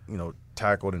of like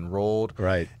tackled and rolled.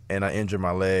 Right. And I injured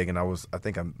my leg, and I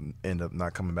think I ended up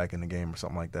not coming back in the game or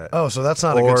something like that. Oh, so that's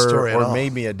not a good story at or all.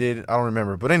 maybe I did. I don't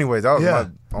remember. But anyways, that was Yeah.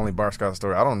 my only Bart Scott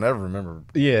story. I don't never remember.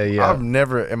 Yeah. I've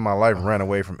never in my life ran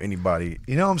away from anybody.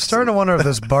 I'm starting to wonder if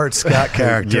this Bart Scott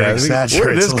character Yeah, exaggerates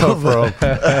Where did this a come little from?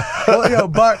 bit. Well,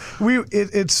 Bart,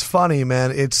 it's funny,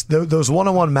 man. It's those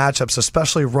one-on-one matchups,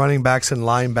 especially running backs and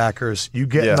linebackers. You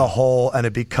get in Yeah. the hole, and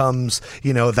it becomes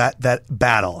that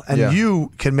battle, and Yeah.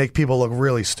 you can make people look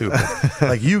really stupid.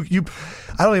 Like you.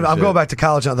 I'm going back to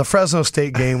college now. The Fresno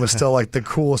State game was still like the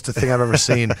coolest thing I've ever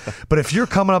seen. But if you're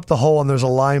coming up the hole and there's a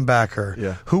linebacker,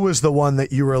 Yeah. who was the one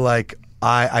that you were like,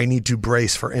 I need to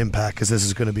brace for impact because this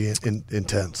is going to be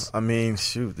intense? I mean,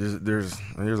 shoot, there's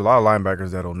a lot of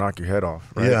linebackers that'll knock your head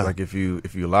off, right? Yeah. Like if you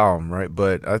allow them, right?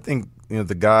 But I think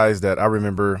the guys that I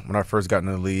remember when I first got in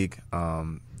the league,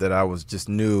 that I was just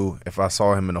knew if I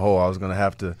saw him in the hole, I was going to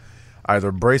have to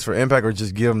either brace for impact or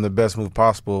just give him the best move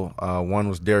possible. One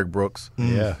was Derek Brooks.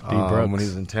 Yeah, D. Brooks. When he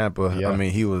was in Tampa. Yeah. I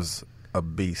mean, he was a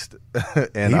beast.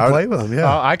 And he played with him,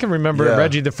 yeah. I can remember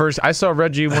Reggie I saw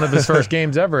Reggie one of his first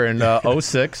games ever in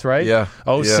 06, right? Yeah.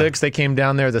 06, they came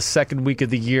down there the second week of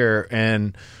the year,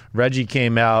 and Reggie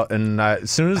came out, and as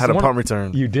soon as had a punt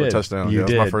return. You did. For a touchdown. You did.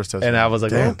 did. That was my first touchdown. And I was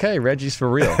like, Damn. okay, Reggie's for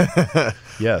real.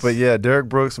 Yes. But yeah, Derek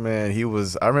Brooks, man, he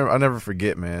was. I remember. I never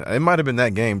forget, man. It might have been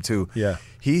that game too. Yeah.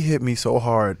 He hit me so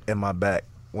hard in my back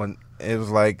when it was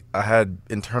like I had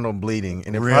internal bleeding,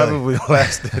 and it Really? probably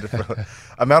lasted.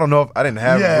 I mean, I don't know if I didn't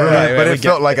have Yeah, it really, right, but we it get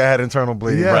felt like I had internal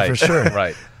bleeding. Yeah, right. for sure.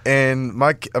 Right. And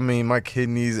my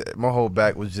kidneys, my whole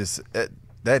back was just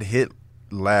that hit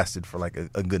lasted for like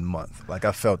a good month. Like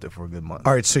I felt it for a good month.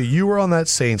 All right, so you were on that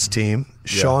Saints team,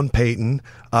 Sean Payton,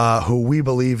 who we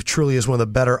believe truly is one of the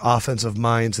better offensive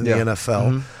minds in the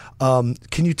NFL.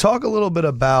 Can you talk a little bit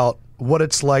about what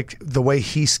it's like, the way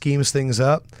he schemes things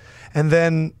up? And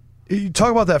then you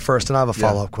talk about that first, and I have a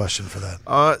follow-up question for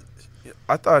that.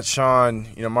 I thought Sean,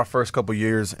 my first couple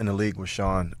years in the league with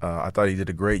Sean, I thought he did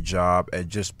a great job at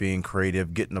just being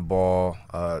creative, getting the ball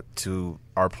to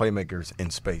our playmakers in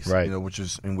space. Right.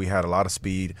 And we had a lot of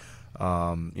speed.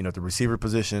 At the receiver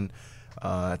position,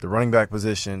 at the running back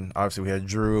position, obviously we had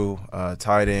Drew,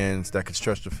 tight ends that could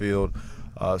stretch the field.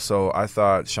 So I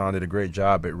thought Sean did a great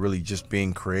job at really just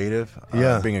being creative,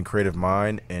 being a creative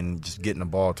mind, and just getting the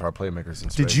ball to our playmakers in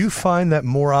space. Did you find that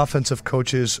more offensive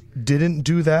coaches didn't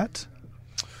do that?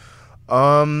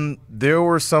 There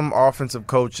were some offensive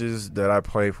coaches that I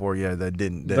played for, that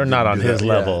didn't. They're not on his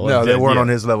level. No, they weren't on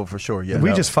his level for sure. Yeah,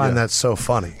 We just find that so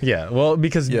funny. Yeah, well,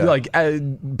 because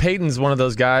Peyton's one of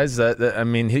those guys that I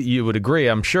mean, you would agree,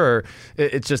 I'm sure.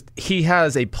 It's just he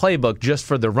has a playbook just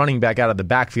for the running back out of the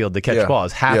backfield to catch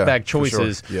balls, halfback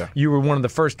choices. Sure. Yeah. You were one of the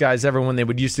first guys ever when they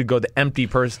would used to go the empty,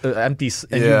 and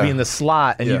you'd be in the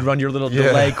slot and you'd run your little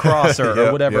delay crosser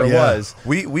or whatever it was.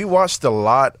 We watched a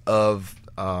lot of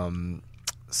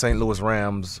St. Louis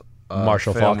Rams.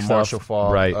 Marshall Faulk stuff.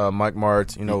 Right. Mike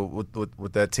Martz,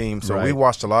 with that team. So we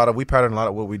watched we patterned a lot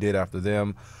of what we did after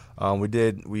them.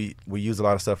 We used a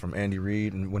lot of stuff from Andy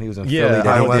Reid, and when he was in Philly,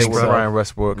 that he did with Brian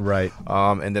Westbrook. Right.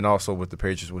 And then also with the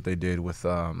Patriots, what they did with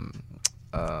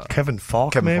Kevin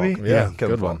Falk, Kevin maybe? Falk. Yeah,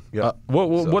 Kevin good Falk.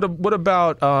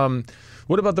 one.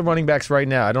 What about the running backs right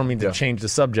now? I don't mean to change the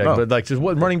subject, but just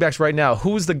what running backs right now?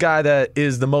 Who's the guy that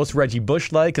is the most Reggie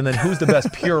Bush-like, and then who's the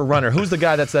best pure runner? Who's the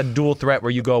guy that's that dual threat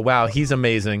where you go, wow, he's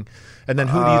amazing? And then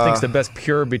who do you think's the best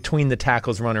pure between the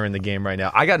tackles runner in the game right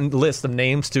now? I got a list of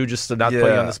names too, just to not put you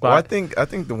on the spot. Well, I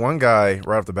think the one guy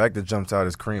right off the back that jumps out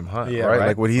is Kareem Hunt. Yeah, right? right.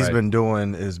 Like what he's been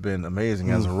doing has been amazing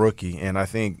as a rookie, and I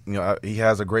think he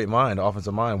has a great mind,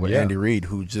 offensive mind with Andy Reid,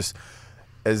 who just,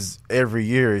 as every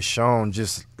year is shown,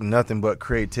 just nothing but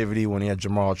creativity when he had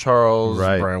Jamal Charles,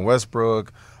 Brian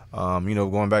Westbrook,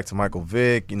 going back to Michael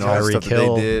Vick, all the stuff that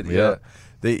they did. Yeah.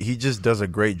 He just does a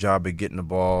great job at getting the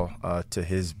ball to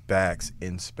his backs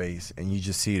in space, and you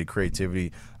just see the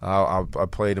creativity. I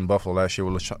played in Buffalo last year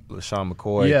with LaShawn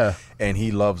McCoy, and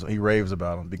he raves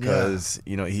about him because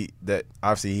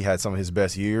obviously he had some of his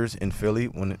best years in Philly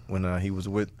when he was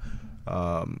with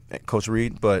Coach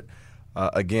Reid, but.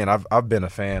 Again, I've been a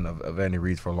fan of Andy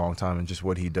Reid for a long time, and just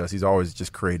what he does. He's always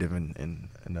just creative and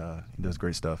he does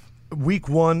great stuff. Week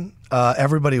 1,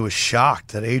 everybody was shocked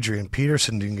that Adrian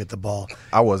Peterson didn't get the ball.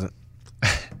 I wasn't.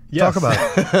 Talk about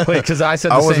it. Wait, because I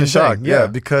said I the wasn't same shocked. thing. Yeah,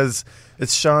 because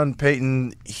it's Sean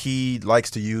Payton. He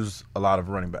likes to use a lot of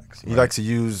running backs. He likes to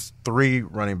use 3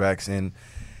 running backs, and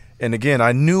again,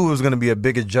 I knew it was going to be a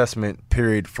big adjustment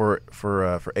period for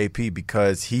AP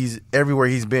because he's everywhere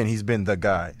he's been the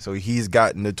guy. So he's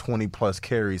gotten the 20-plus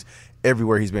carries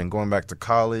everywhere he's been, going back to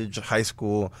college, high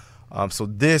school. So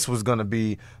this was going to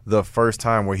be the first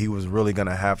time where he was really going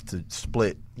to have to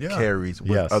split carries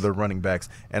with other running backs.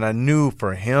 And I knew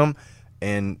for him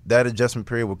and that adjustment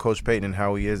period with Coach Payton and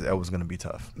how he is, that was going to be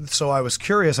tough. So I was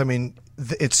curious. I mean,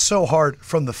 it's so hard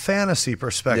from the fantasy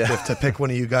perspective to pick one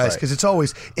of you guys because it's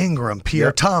always Ingram,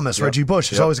 Pierre Thomas, Reggie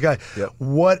Bush. It's always a guy.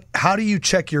 How do you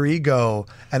check your ego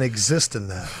and exist in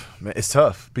that? Man, it's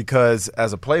tough because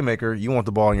as a playmaker, you want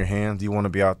the ball in your hands. You want to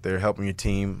be out there helping your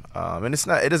team, and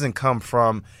it doesn't come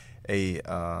from a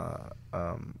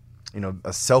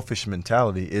a selfish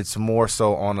mentality. It's more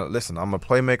so on listen, I'm a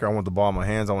playmaker. I want the ball in my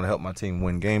hands. I want to help my team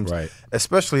win games. Right.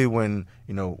 Especially when,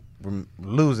 we're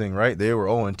losing, right? They were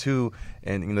 0-2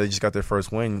 and, they just got their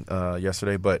first win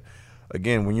yesterday. But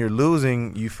again, when you're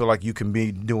losing, you feel like you can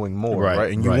be doing more,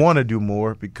 right? And you want to do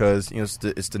more because, it's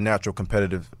the natural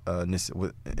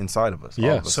competitiveness inside of us.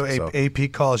 Yeah. All of us. So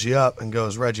AP calls you up and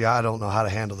goes, Reggie, I don't know how to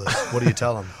handle this. What do you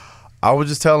tell him? I would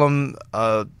just tell him,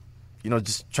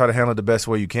 just try to handle it the best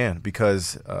way you can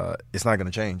because it's not going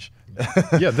to change.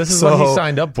 Yeah, this is what he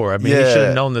signed up for. I mean, he should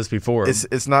have known this before.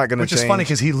 It's not going to change. Which is funny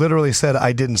because he literally said,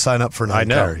 I didn't sign up for 9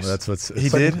 carries. That's what's he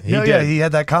did. Yeah, he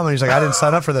had that comment. He's like, I didn't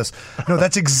sign up for this. No,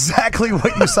 that's exactly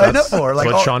what you signed up for.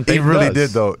 Like, what Sean he Payton really does. did,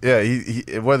 though. Yeah,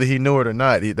 he whether he knew it or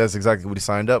not, that's exactly what he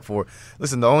signed up for.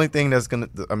 Listen, the one thing that's going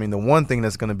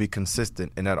to be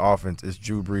consistent in that offense is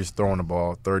Drew Brees throwing the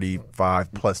ball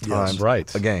 35 plus times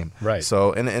a game. Right.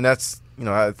 So, and that's,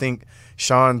 I think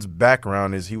Sean's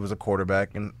background is he was a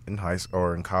quarterback in high school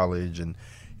or in college, and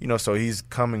so he's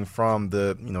coming from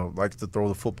the likes to throw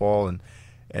the football,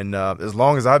 and as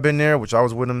long as I've been there, which I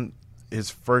was with him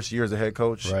his first year as a head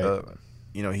coach,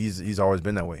 he's always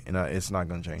been that way, and it's not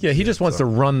going to change. Yeah, he just wants to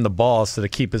run the ball so to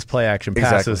keep his play action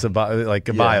passes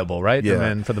viable, right? Yeah.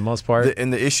 And for the most part,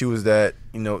 and the issue is that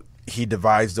he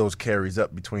divides those carries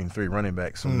up between 3 running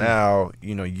backs. So now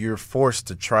you're forced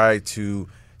to try to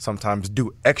sometimes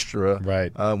do extra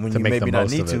when you maybe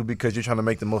not need to because you're trying to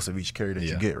make the most of each carry that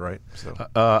you get, right? So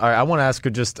I want to ask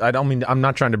you I'm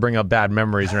not trying to bring up bad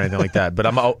memories or anything like that, but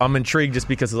I'm intrigued just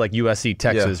because of like USC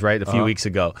Texas, right? A few weeks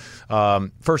ago.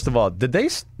 First of all, do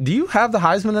you have the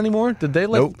Heisman anymore? Did they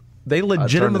Nope. They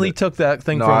legitimately took that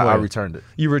thing no, from I away? returned it.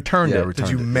 You returned it. Did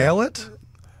you mail it?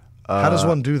 How does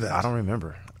one do that? I don't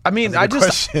remember. I mean, It's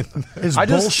bullshit. That's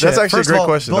actually First a great of all,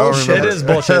 question. I don't bullshit. remember. It is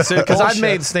bullshit because I've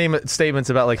Bullshit. made statements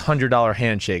about like $100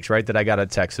 handshakes, right? That I got at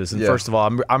Texas, and Yeah. first of all,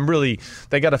 I'm really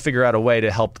they got to figure out a way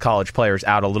to help college players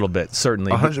out a little bit,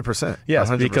 certainly. 100%. Yes,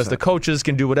 100%. because the coaches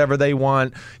can do whatever they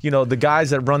want. The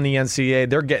guys that run the NCAA,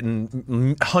 they're getting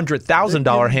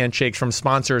 $100,000 handshakes from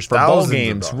sponsors for bowl Thousands of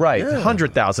games, dollars. right? Yeah.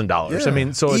 $100,000. I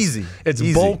mean, so Easy. It's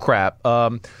Easy. bull crap.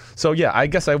 So yeah, I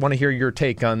guess I want to hear your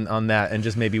take on that and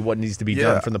just maybe what needs to be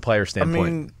done from the player standpoint. I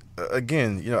mean,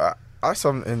 again,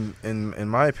 in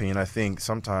my opinion, I think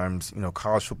sometimes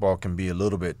college football can be a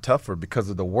little bit tougher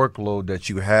because of the workload that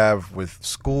you have with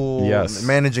school,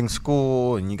 managing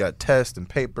school, and you got tests and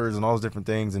papers and all those different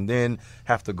things, and then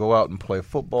have to go out and play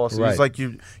football. So it's like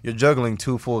you're juggling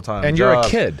 2 full-time and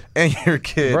jobs. you're a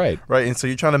kid, right? And so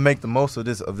you're trying to make the most of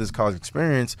this college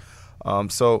experience.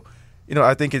 So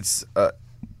I think it's a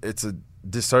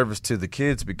disservice to the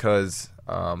kids because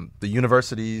the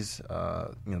universities,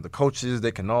 the coaches,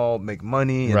 they can all make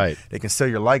money. And they can sell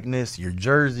your likeness, your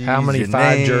jerseys. How many your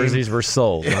 5 name. jerseys were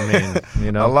sold? I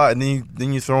mean, a lot. And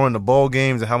then you throw in the bowl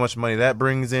games and how much money that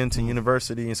brings into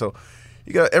university. And so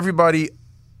you got everybody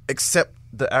except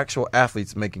the actual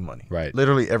athletes making money. Right.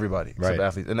 Literally everybody except the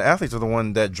athletes. And the athletes are the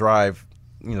one that drive,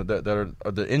 that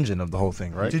are the engine of the whole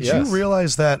thing, right? Did you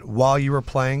realize that while you were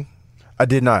playing? I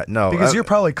did not. No, Because you're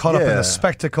probably caught up in the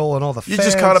spectacle and all the. You're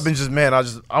fans. just caught up in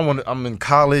I'm in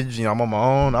college. I'm on my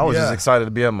own. I was just excited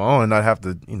to be on my own and not have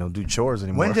to do chores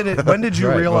anymore. When did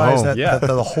you realize that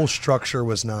the whole structure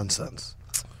was nonsense?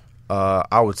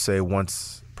 I would say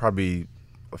once, probably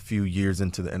a few years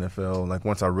into the NFL, like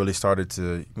once I really started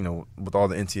to with all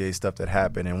the NCAA stuff that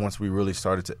happened, and once we really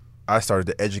I started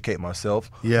to educate myself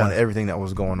on everything that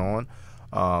was going on.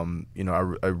 I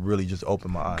really just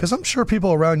opened my eyes. Because I'm sure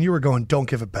people around you were going, "Don't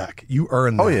give it back. You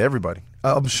earned that." Oh yeah, everybody.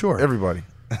 I'm sure Everybody.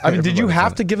 I mean, did you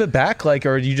have to give it back,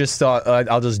 or you just thought,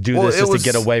 "I'll just do this just to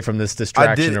get away from this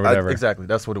distraction or whatever"? Exactly,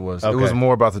 that's what it was. Okay. It was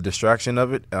more about the distraction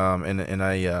of it, and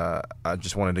I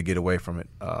just wanted to get away from it.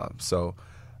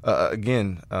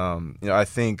 Again, I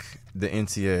think the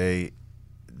NCAA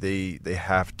they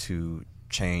have to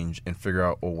change and figure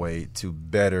out a way to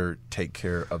better take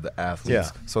care of the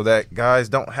athletes so that guys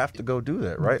don't have to go do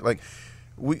that, right? Like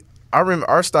I remember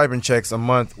our stipend checks a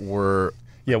month were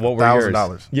what were yours?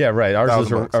 $1,000. Yeah, right.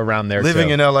 Ours was around there. Living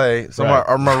too. in LA, so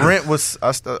my rent was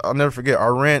I'll never forget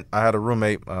our rent. I had a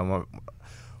roommate.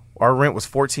 Our rent was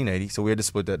 $1,480, so we had to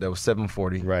split that. That was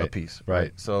 $740 a piece.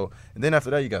 Right. So, and then after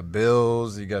that, you got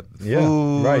bills, you got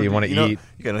food. Right. You want to eat.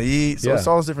 You got to eat. So it's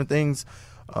all those different things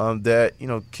that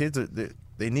kids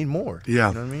they need more. Yeah.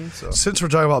 You know what I mean? So. Since we're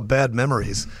talking about bad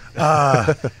memories,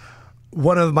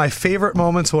 one of my favorite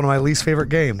moments, one of my least favorite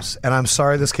games, and I'm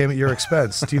sorry this came at your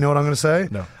expense. Do you know what I'm going to say?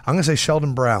 No. I'm going to say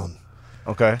Sheldon Brown.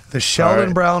 Okay. The Sheldon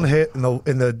right. Brown hit in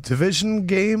the division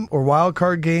game or wild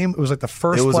card game. It was like the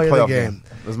first play of the game.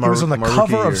 It was on the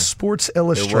cover of year. Sports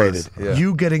Illustrated. Yeah.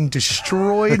 You getting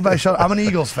destroyed by Sheldon. I'm an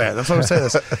Eagles fan. That's why I'm saying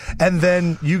this. And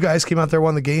then you guys came out there,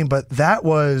 won the game. But that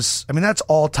was, I mean, that's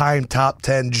all-time top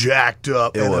 10 jacked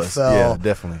up It NFL. was. Yeah,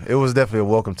 definitely. It was definitely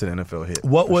a welcome to the NFL hit.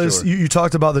 What was sure. you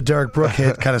talked about the Derek Brooke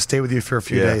hit kind of stayed with you for a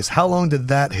few days. How long did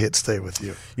that hit stay with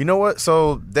you? You know what?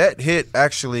 So that hit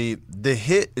actually, the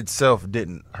hit itself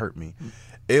didn't hurt me.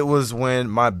 It was when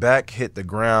my back hit the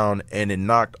ground and it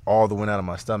knocked all the wind out of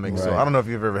my stomach. Right. So I don't know if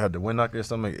you've ever had the wind knock your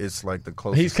stomach. It's like the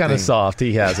closest. He's kind of soft.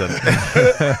 He hasn't.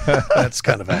 That's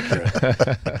kind of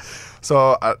accurate.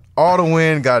 So all the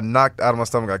wind got knocked out of my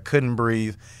stomach. I couldn't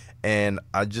breathe. And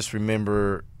I just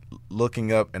remember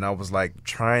looking up and I was like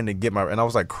trying to get and I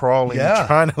was like crawling,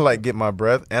 trying to like get my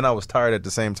breath. And I was tired at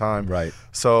the same time. Right.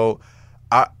 So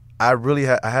I really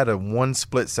had a one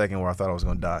split second where I thought I was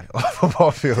going to die on the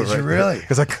football field. Did you really?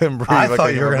 Because I couldn't breathe. I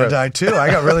thought you were going to die too. I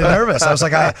got really nervous. I was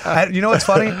like, you know what's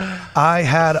funny? I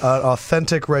had an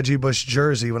authentic Reggie Bush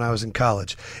jersey when I was in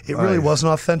college. It really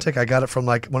wasn't authentic. I got it from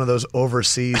like one of those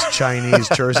overseas Chinese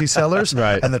jersey sellers.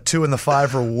 Right. And the 2 and the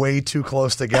 5 were way too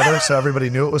close together, so everybody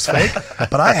knew it was fake.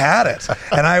 But I had it.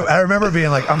 And I remember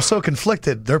being like, I'm so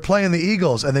conflicted. They're playing the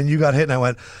Eagles. And then you got hit and I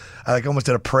went, I like almost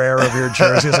did a prayer over your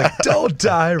jersey. I was like, don't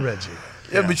die, Reggie.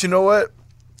 Yeah, but you know what?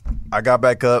 I got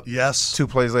back up. Yes. 2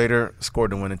 plays later,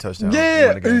 scored the winning touchdown. Yeah,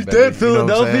 Won the game, is baby. that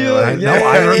Philadelphia? You know what I'm saying? No,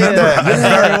 I remember. I'm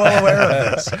very well aware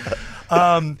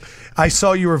of this. I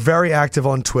saw you were very active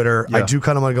on Twitter. I do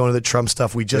kind of want to go into the Trump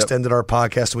stuff. We just ended our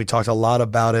podcast and we talked a lot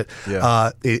about it.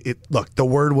 Yeah. Look, the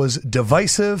word was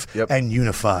divisive and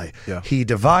unify. Yeah. He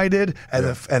divided,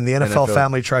 and the NFL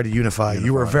family tried to unify.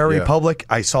 You were very public.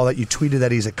 I saw that you tweeted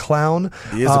that he's a clown.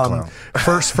 He is a clown.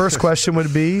 First question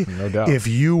would be, No doubt. if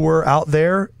you were out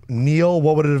there, Neil,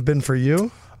 what would it have been for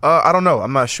you? I don't know.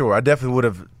 I'm not sure. I definitely would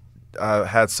have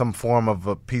had some form of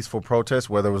a peaceful protest,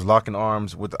 whether it was locking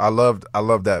arms with. I loved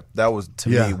that. That was to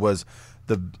me was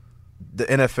the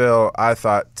NFL. I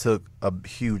thought took a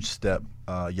huge step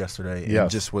yesterday, and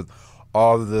just with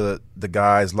all the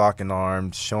guys locking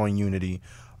arms, showing unity,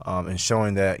 and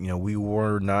showing that we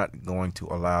were not going to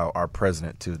allow our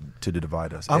president to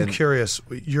divide us. I'm curious.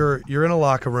 You're in a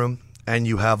locker room. And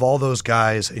you have all those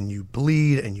guys, and you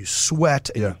bleed, and you sweat,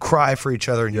 and you cry for each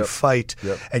other, and you fight.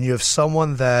 And you have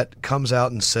someone that comes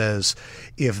out and says,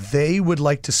 if they would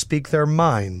like to speak their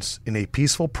minds in a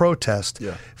peaceful protest,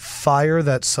 fire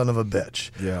that son of a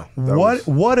bitch. Yeah.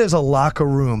 What is a locker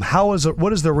room?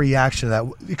 What is the reaction to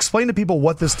that? Explain to people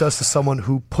what this does to someone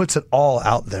who puts it all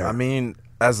out there. I mean,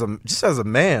 as a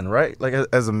man, right? Like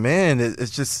as a man, it's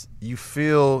just you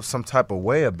feel some type of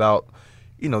way about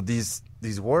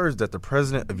these words that the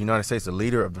president of the United States, the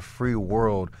leader of the free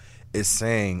world, is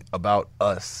saying about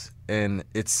us. And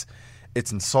it's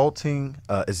insulting,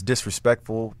 it's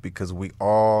disrespectful, because we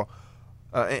all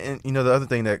and the other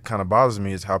thing that kind of bothers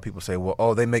me is how people say,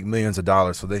 well, they make millions of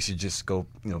dollars, so they should just go,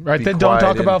 right, then don't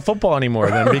talk about football anymore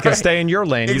then, because stay in your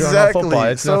lane. You don't know football.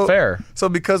 It's not fair. So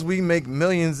because we make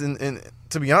millions, and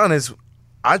to be honest,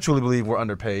 I truly believe we're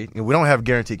underpaid. We don't have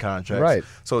guaranteed contracts. Right.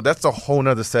 So that's a whole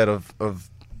nother set of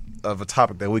a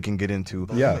topic that we can get into.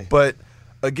 Yeah. But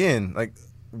again, like,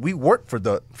 we work for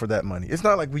that money. It's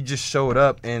not like we just showed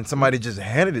up and somebody just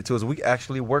handed it to us. We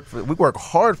actually work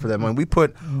hard for that money. We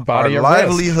put our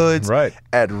livelihoods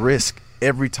at risk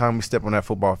every time we step on that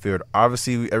football field.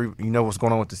 Obviously, what's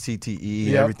going on with the CTE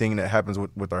and everything that happens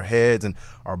with our heads and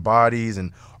our bodies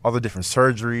and all the different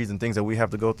surgeries and things that we have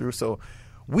to go through. So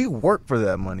we work for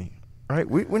that money, right?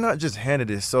 We're not just handed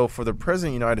it. So for the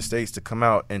president of the United States to come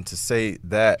out and to say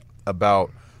that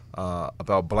about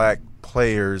black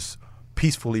players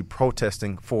peacefully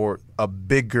protesting for a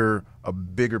bigger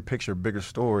picture, bigger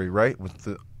story, right? With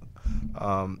the,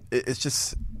 it's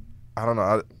just, I don't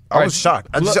know. I was shocked.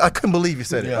 I couldn't believe you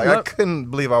said it. Like, I couldn't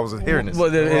believe I was hearing this. Well,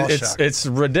 it's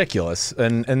ridiculous.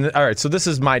 And all right, so this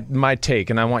is my take,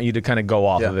 and I want you to kind of go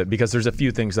off of it, because there's a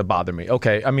few things that bother me.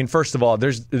 Okay, I mean, first of all,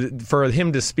 for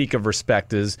him to speak of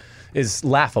respect is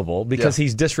laughable, because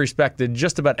he's disrespected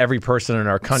just about every person in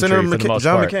our country for the most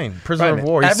John part. McCain, prisoner of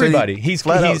war. Everybody. He's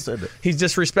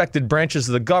disrespected branches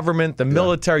of the government, the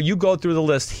military. You go through the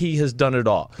list. He has done it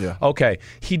all. Yeah. Okay.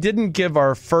 He didn't give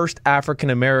our first African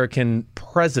American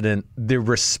president the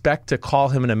respect to call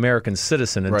him an American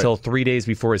citizen until 3 days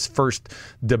before his first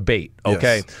debate.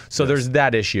 Okay. So there's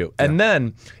that issue. And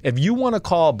then if you want to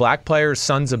call black players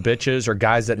sons of bitches, or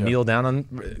guys that kneel down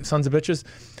on sons of bitches,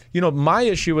 my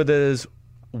issue with it is,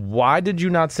 why did you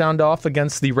not sound off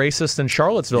against the racists in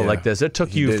Charlottesville like this? It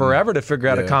took you forever to figure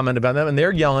out a comment about them, and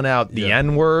they're yelling out the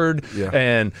N-word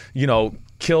and,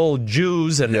 kill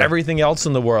Jews and everything else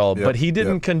in the world. But he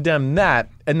didn't condemn that.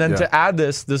 And then to add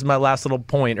this is my last little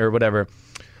point or whatever.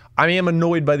 I am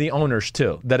annoyed by the owners,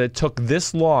 too, that it took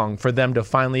this long for them to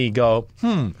finally go,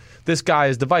 this guy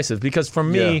is divisive. Because for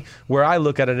me, where I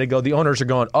look at it, I go, the owners are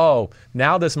going, oh,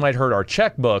 now this might hurt our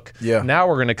checkbook. Yeah. Now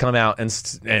we're going to come out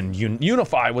and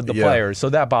unify with the players. So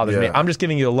that bothers me. I'm just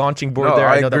giving you a launching board there.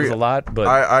 I know that was a lot. But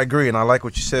I agree, and I like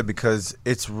what you said because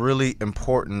it's really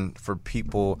important for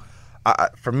people.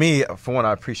 For me, for one,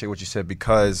 I appreciate what you said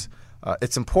because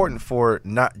it's important for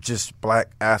not just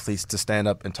black athletes to stand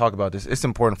up and talk about this. It's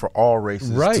important for all races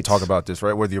to talk about this,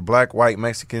 right? Whether you're black, white,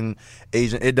 Mexican,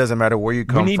 Asian, it doesn't matter where you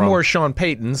come from. We need more Sean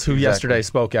Paytons, who yesterday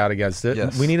spoke out against it.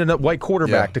 Yes. We need a white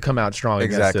quarterback to come out strong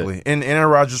against it. And Aaron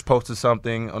Rodgers posted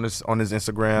something on his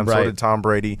Instagram, so did Tom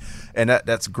Brady, and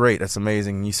that's great. That's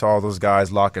amazing. You saw those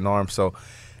guys locking arms, so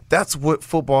that's what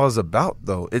football is about,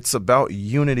 though. It's about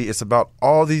unity. It's about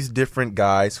all these different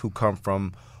guys who come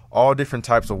from all different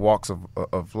types of walks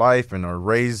of life and are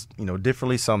raised,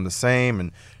 differently, some the same,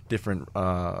 and different,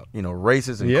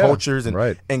 races and cultures,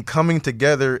 and coming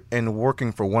together and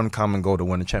working for one common goal to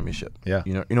win a championship. Yeah,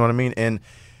 you know what I mean.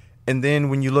 And then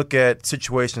when you look at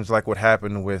situations like what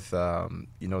happened with,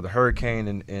 the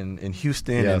hurricane in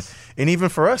Houston, and even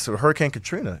for us, Hurricane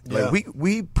Katrina, like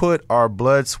we put our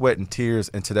blood, sweat, and tears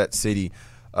into that city.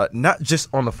 Not just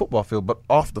on the football field, but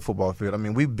off the football field. I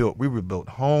mean, we rebuilt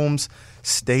homes,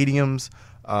 stadiums.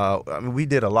 We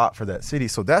did a lot for that city.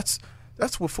 So that's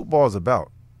what football is about.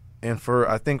 And for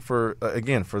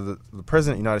the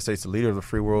President of the United States, the leader of the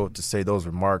free world, to say those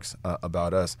remarks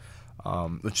about us,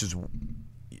 which is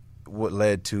what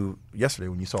led to yesterday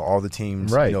when you saw all the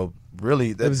teams,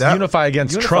 really. It was unify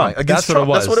against Trump. That's what it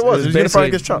was. That's what it was. It was unifying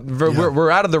against Trump.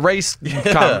 We're out of the race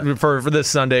for this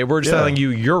Sunday. We're just telling you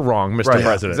you're wrong, Mr.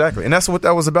 President. Exactly. And that's what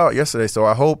that was about yesterday. So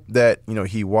I hope that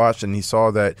he watched and he saw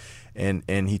that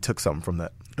and he took something from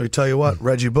that. I tell you what,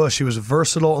 Reggie Bush, he was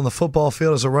versatile on the football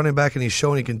field as a running back, and he's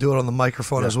showing he can do it on the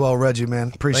microphone as well. Reggie,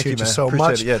 man, appreciate you so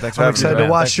much. Yeah, thanks for I'm having me. excited to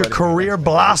watch your career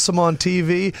blossom on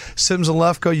TV. Sims and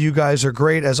Lefko, you guys are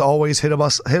great. As always, hit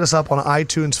us up on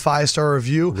iTunes, 5-star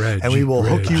review, and we will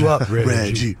hook you up.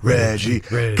 Reggie.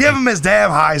 Give him his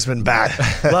damn Heisman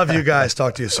back. Love you guys.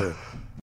 Talk to you soon.